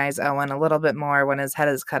recognize Owen a little bit more when his head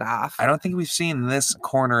is cut off. I don't think we've seen this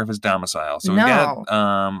corner of his domicile. So we've got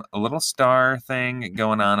a little star thing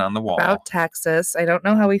going on the wall. About Texas. I don't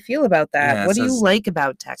know how we feel about that. Yeah, what do you like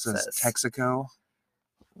about Texas? It says Texaco.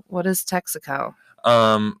 What is Texaco?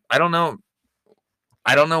 I don't know.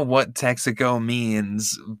 I don't know what Texaco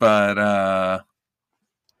means, but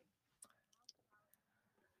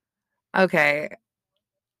okay.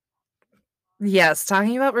 Yes,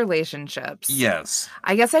 talking about relationships. Yes.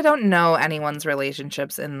 I guess I don't know anyone's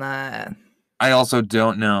relationships in the... I also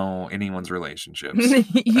don't know anyone's relationships.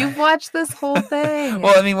 You've watched this whole thing.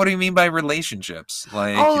 Well, I mean, what do you mean by relationships?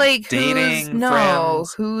 Like dating,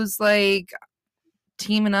 friends? Who's like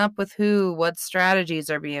teaming up with who? What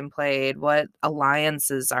strategies are being played? What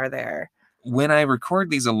alliances are there? When I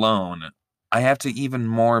record these alone, I have to even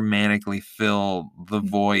more manically fill the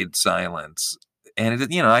void silence. And,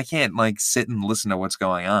 I can't, sit and listen to what's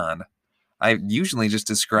going on. I usually just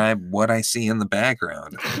describe what I see in the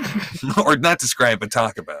background. Or not describe, but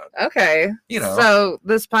talk about. Okay. So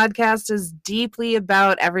this podcast is deeply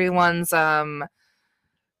about everyone's, I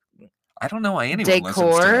don't know why anyone decor.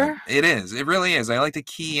 Listens to it. It is. It really is. I like to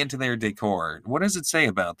key into their decor. What does it say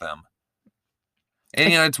about them?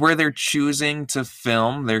 And, it's where they're choosing to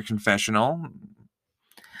film their confessional.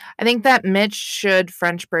 I think that Mitch should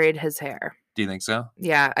French braid his hair. Do you think so?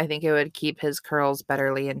 Yeah, I think it would keep his curls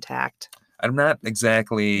betterly intact. I'm not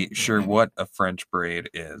exactly sure what a French braid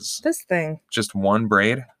is. This thing. Just one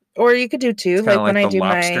braid? Or you could do two, it's like when I do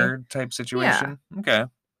lobster type situation. Yeah. Okay.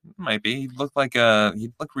 Might be. He'd look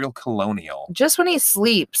real colonial. Just when he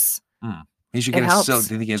sleeps. He should get a silk.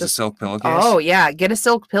 Do you think he has a silk pillowcase? Oh yeah, get a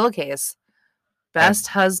silk pillowcase. Best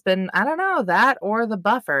husband, I don't know, that or the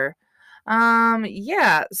buffer.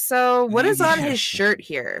 Yeah, so what is on his shirt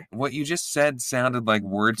here? What you just said sounded like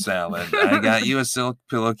word salad. I got you a silk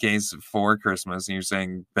pillowcase for Christmas, and you're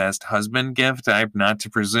saying best husband gift? I'm not to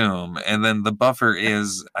presume. And then the buffer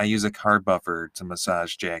is, I use a car buffer to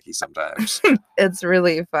massage Jackie sometimes. It's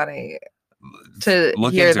really funny to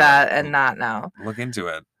hear that and not know. Look into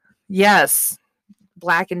it. Yes,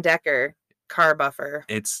 Black & Decker car buffer.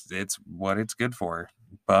 It's what it's good for.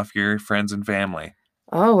 Buff your friends and family.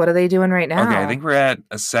 Oh, what are they doing right now? Okay, I think we're at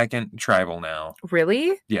a second tribal now.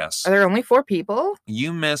 Really? Yes. Are there only 4 people?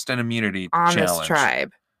 You missed an immunity on challenge. This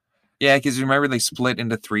tribe. Yeah, because remember they split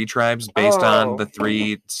into 3 tribes based on the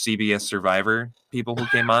 3 CBS Survivor people who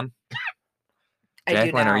came on?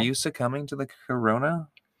 Jacqueline, are you succumbing to the corona?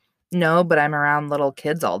 No, but I'm around little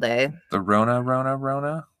kids all day. The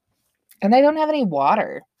Rona? And they don't have any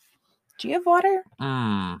water. Do you have water?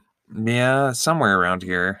 Yeah, somewhere around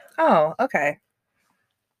here. Oh, okay.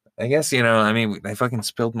 I guess, I fucking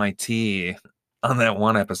spilled my tea on that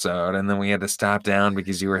one episode, and then we had to stop down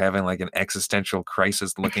because you were having like an existential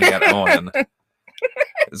crisis looking at Owen.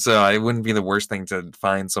 So it wouldn't be the worst thing to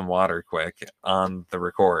find some water quick on the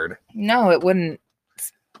record. No, it wouldn't.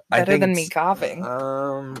 It's better than me coughing.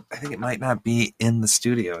 I think it might not be in the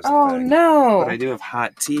studio. Oh, no. But I do have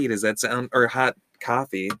hot tea. Does that sound... Or hot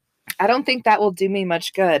coffee. I don't think that will do me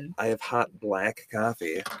much good. I have hot black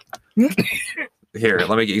coffee. Here,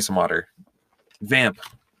 let me get you some water. Vamp.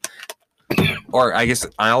 Or I guess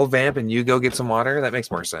I'll vamp and you go get some water. That makes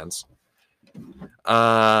more sense.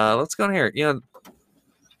 Let's go in here.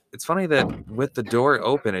 It's funny that with the door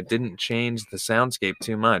open, it didn't change the soundscape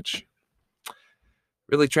too much.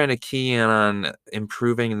 Really trying to key in on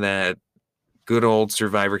improving that good old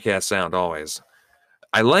Survivor Cast sound always.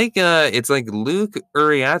 I like, it's like Luke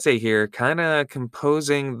Uriarte here kind of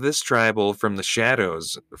composing this tribal from the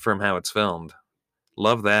shadows from how it's filmed.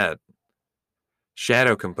 Love that.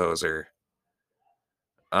 Shadow composer.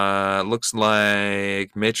 Looks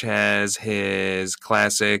like Mitch has his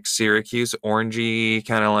classic Syracuse orangey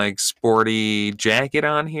kind of like sporty jacket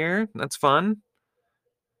on here. That's fun.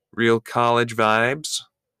 Real college vibes.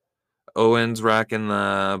 Owen's rocking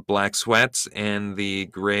the black sweats and the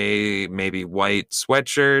gray, maybe white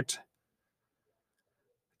sweatshirt.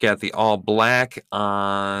 Got the all black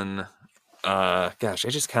on. Gosh, I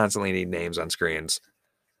just constantly need names on screens.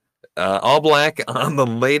 All black on the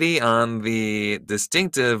lady, on the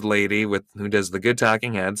distinctive lady who does the good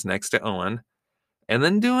talking heads next to Owen. And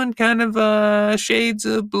then doing kind of shades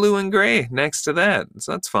of blue and gray next to that.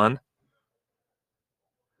 So that's fun.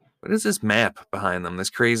 What is this map behind them?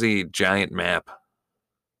 This crazy giant map.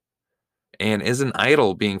 And is an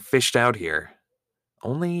idol being fished out here?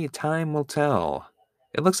 Only time will tell.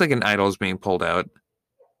 It looks like an idol is being pulled out.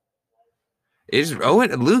 Is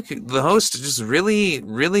Luke, the host, just really,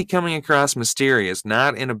 really coming across mysterious,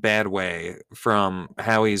 not in a bad way, from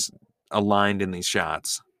how he's aligned in these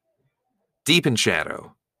shots. Deep in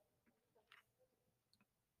shadow.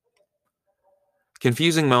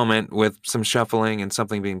 Confusing moment with some shuffling and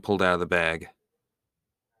something being pulled out of the bag.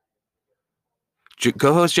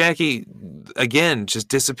 Co-host Jackie, again, just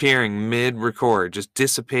disappearing mid-record, just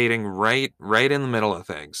dissipating right in the middle of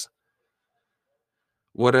things.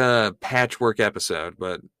 What a patchwork episode,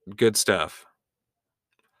 but good stuff.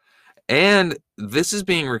 And this is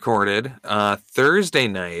being recorded Thursday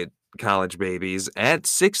night, college babies, at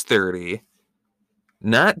 6:30.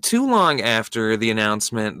 Not too long after the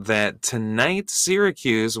announcement that tonight's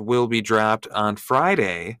Syracuse will be dropped on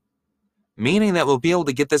Friday, meaning that we'll be able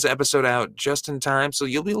to get this episode out just in time, so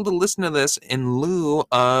you'll be able to listen to this in lieu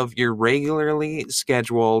of your regularly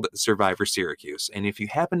scheduled Survivor Syracuse. And if you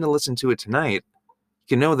happen to listen to it tonight,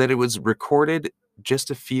 you can know that it was recorded just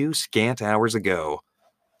a few scant hours ago,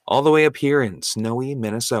 all the way up here in snowy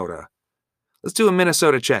Minnesota. Let's do a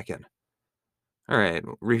Minnesota check-in. All right,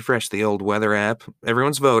 refresh the old weather app.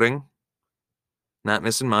 Everyone's voting. Not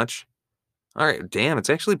missing much. All right, damn, it's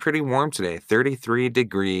actually pretty warm today. 33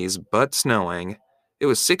 degrees, but snowing. It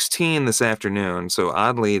was 16 this afternoon, so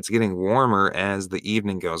oddly it's getting warmer as the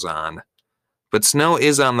evening goes on. But snow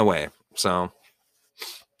is on the way, so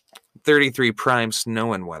 33 prime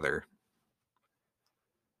snow and weather.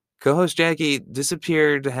 Co-host Jackie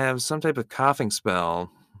disappeared to have some type of coughing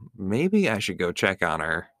spell. Maybe I should go check on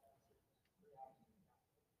her.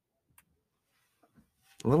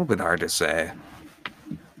 A little bit hard to say.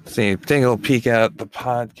 See, take a little peek out the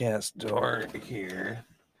podcast door here.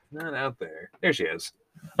 Not out there. There she is.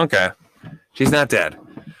 Okay. She's not dead.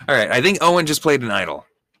 All right. I think Owen just played an idol.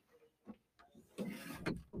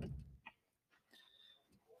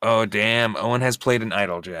 Oh, damn. Owen has played an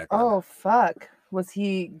idol, Jack. Oh, fuck. Was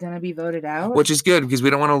he going to be voted out? Which is good, because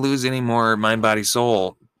we don't want to lose any more Mind, Body,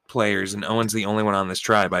 Soul players, and Owen's the only one on this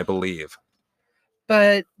tribe, I believe.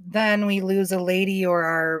 But then we lose a lady or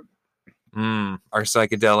our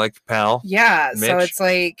psychedelic pal. Yeah, Mitch. So it's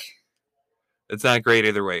like... It's not great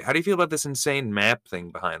either way. How do you feel about this insane map thing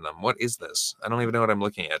behind them? What is this? I don't even know what I'm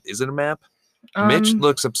looking at. Is it a map? Mitch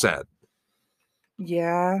looks upset.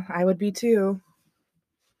 Yeah, I would be too.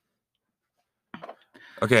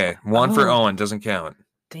 Okay, one for Owen doesn't count.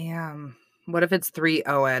 Damn. What if it's 3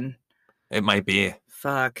 Owen? It might be.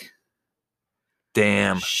 Fuck.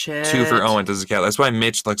 Damn. Shit. 2 for Owen doesn't count. That's why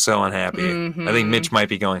Mitch looks so unhappy. Mm-hmm. I think Mitch might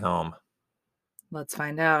be going home. Let's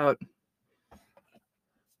find out.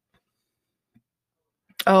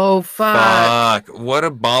 Oh, fuck. What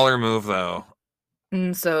a baller move, though.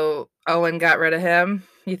 So Owen got rid of him,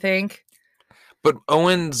 you think? But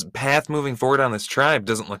Owen's path moving forward on this tribe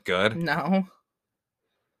doesn't look good. No.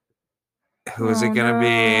 Who is it going to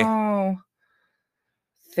be?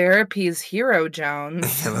 Therapy's Hero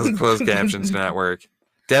Jones. Those closed captions do not work.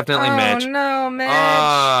 Definitely Mitch. Oh, no,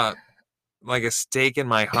 Mitch. Like a stake in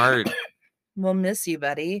my heart. We'll miss you,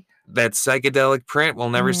 buddy. That psychedelic print, we'll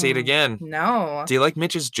never see it again. No. Do you like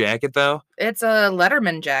Mitch's jacket, though? It's a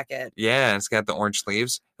Letterman jacket. Yeah, it's got the orange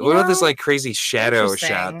sleeves. What about this like crazy shadow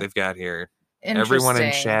shot they've got here? Everyone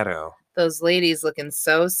in shadow. Those ladies looking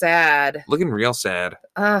so sad. Looking real sad.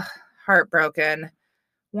 Ugh, heartbroken.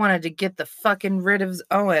 Wanted to get the fucking rid of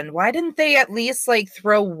Owen. Why didn't they at least like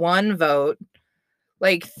throw one vote?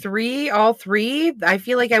 Like all three? I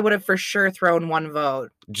feel like I would have for sure thrown one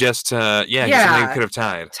vote. Just to, yeah. They could have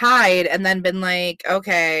tied. Tied and then been like,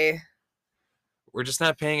 okay. We're just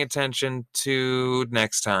not paying attention to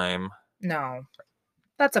next time. No.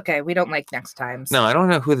 That's okay. We don't like next times. No, I don't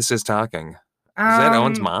know who this is talking. Is that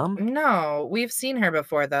Owen's mom? No. We've seen her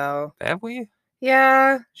before, though. Have we?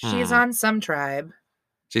 Yeah. She's on some tribe.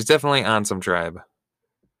 She's definitely on some tribe.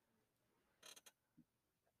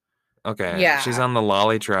 Okay. Yeah. She's on the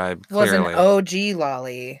Lolly tribe, Was clearly. an OG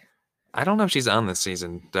Lolly. I don't know if she's on this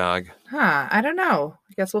season, dog. Huh. I don't know.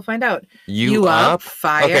 I guess we'll find out. You up?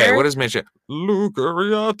 Fire. Okay, what is Mitch? Luke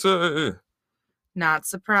Ariete. Not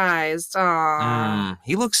surprised. Aww.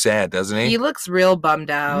 He looks sad, doesn't he? He looks real bummed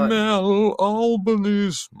out. Mel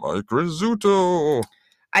Albanese, Mike Rizzuto.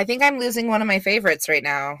 I think I'm losing one of my favorites right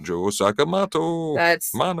now. Joe Sakamoto.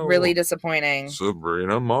 That's really disappointing.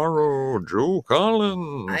 Sabrina Morrow. Joe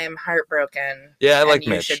Collins. I am heartbroken. Yeah, I like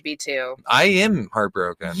Mitch. You should be too. I am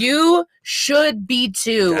heartbroken. You should be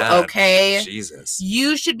too, God, okay? Jesus.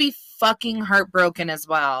 You should be fucking heartbroken as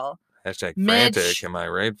well. Hashtag Mitch, frantic, am I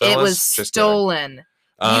right, fellas? It was just stolen.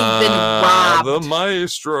 You've been robbed. The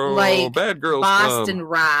maestro. Like Bad Girls Boston Club.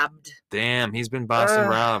 robbed. Damn, he's been Boston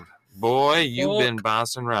robbed. Boy, you've been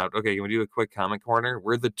Boston robbed. Okay, can we do a quick comment corner?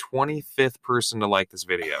 We're the 25th person to like this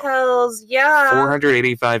video. Hells yeah.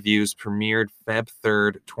 485 views, premiered Feb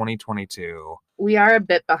 3rd, 2022. We are a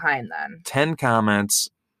bit behind then. 10 comments.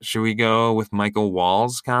 Should we go with Michael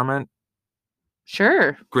Wall's comment?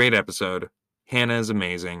 Sure. Great episode. Hannah is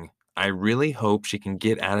amazing. I really hope she can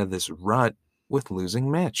get out of this rut with losing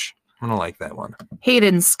Mitch. I'm going to like that one.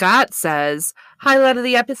 Hayden Scott says, highlight of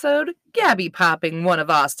the episode, Gabby popping one of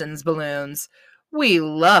Austin's balloons. We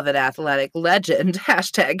love an athletic legend.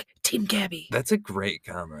 Hashtag Team Gabby. That's a great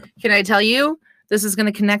comment. Can I tell you? This is going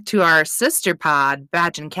to connect to our sister pod,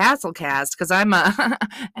 Batch and Castle Cast, because I'm a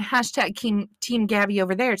hashtag Team Gabby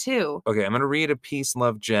over there, too. Okay, I'm going to read a Peace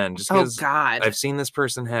Love Jen, just because God. I've seen this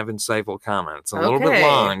person have insightful comments. A little bit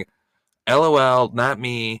long. LOL, not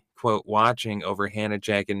me. Quote, watching over Hannah,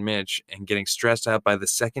 Jack, and Mitch and getting stressed out by the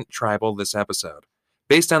second tribal this episode.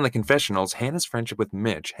 Based on the confessionals, Hannah's friendship with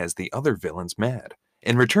Mitch has the other villains mad.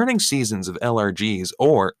 In returning seasons of LRGs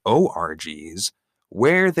or ORGs,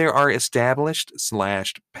 where there are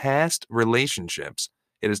established/past relationships,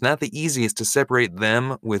 it is not the easiest to separate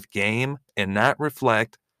them with game and not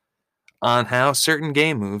reflect on how certain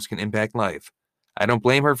game moves can impact life. I don't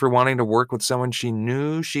blame her for wanting to work with someone she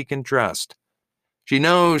knew she can trust. She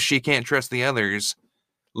knows she can't trust the others.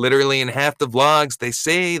 Literally in half the vlogs, they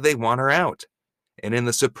say they want her out. And in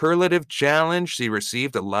the superlative challenge, she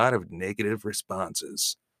received a lot of negative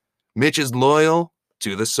responses. Mitch is loyal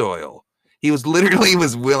to the soil. He was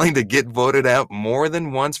willing to get voted out more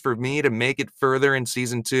than once for me to make it further in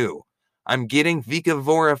season 2. I'm getting Vika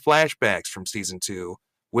Vora flashbacks from season 2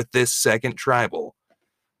 with this second tribal.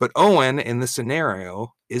 But Owen in the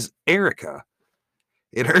scenario is Erica.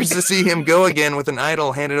 It hurts to see him go again with an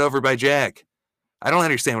idol handed over by Jack. I don't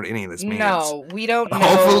understand what any of this means. No, we don't know.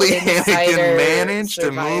 Hopefully Hannah can manage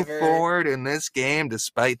to move forward in this game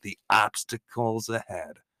despite the obstacles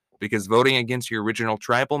ahead. Because voting against your original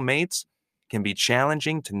tribal mates can be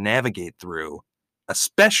challenging to navigate through,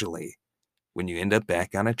 especially when you end up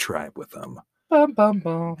back on a tribe with them. Bum, bum,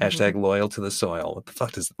 bum. Hashtag loyal to the soil.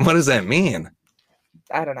 What does that mean?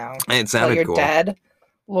 I don't know. It sounded cool. Till you're dead.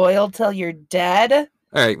 Loyal till you're dead.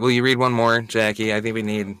 All right, will you read one more, Jackie? I think we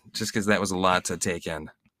need, just because that was a lot to take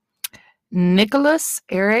in. Nicholas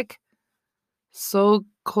Eric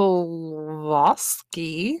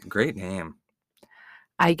Sokolowski. Great name.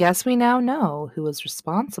 I guess we now know who was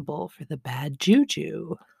responsible for the bad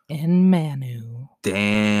juju in Manu.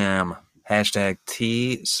 Damn. Hashtag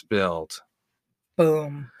tea spilt.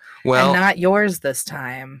 Boom. Well, and not yours this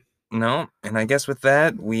time. No, and I guess with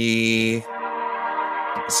that, we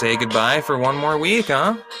say goodbye for one more week,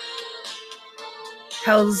 huh?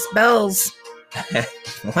 Hell's bells.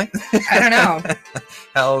 What? I don't know.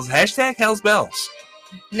 Hashtag Hell's bells.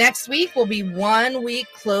 Next week will be 1 week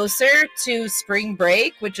closer to spring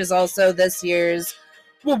break, which is also this year's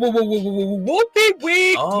Whoopie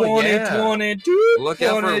Week 2022. Look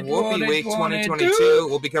out for Whoopie Week 2022.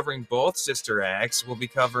 We'll be covering both Sister Acts. We'll be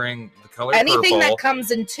covering The Color anything Purple. that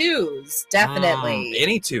comes in twos, definitely.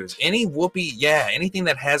 Any twos. Any Whoopi, anything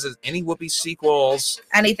that has any Whoopi sequels.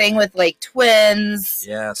 Anything with like twins.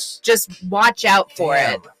 Yes. Just watch out for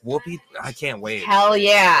it. Whoopi, I can't wait. Hell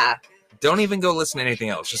yeah. Don't even go listen to anything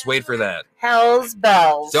else. Just wait for that. Hell's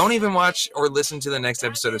bells. Don't even watch or listen to the next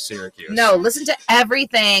episode of Syracuse. No, listen to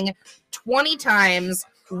everything 20 times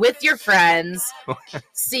with your friends.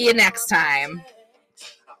 See you next time.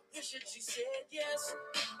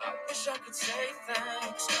 I wish I could say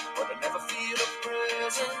thanks.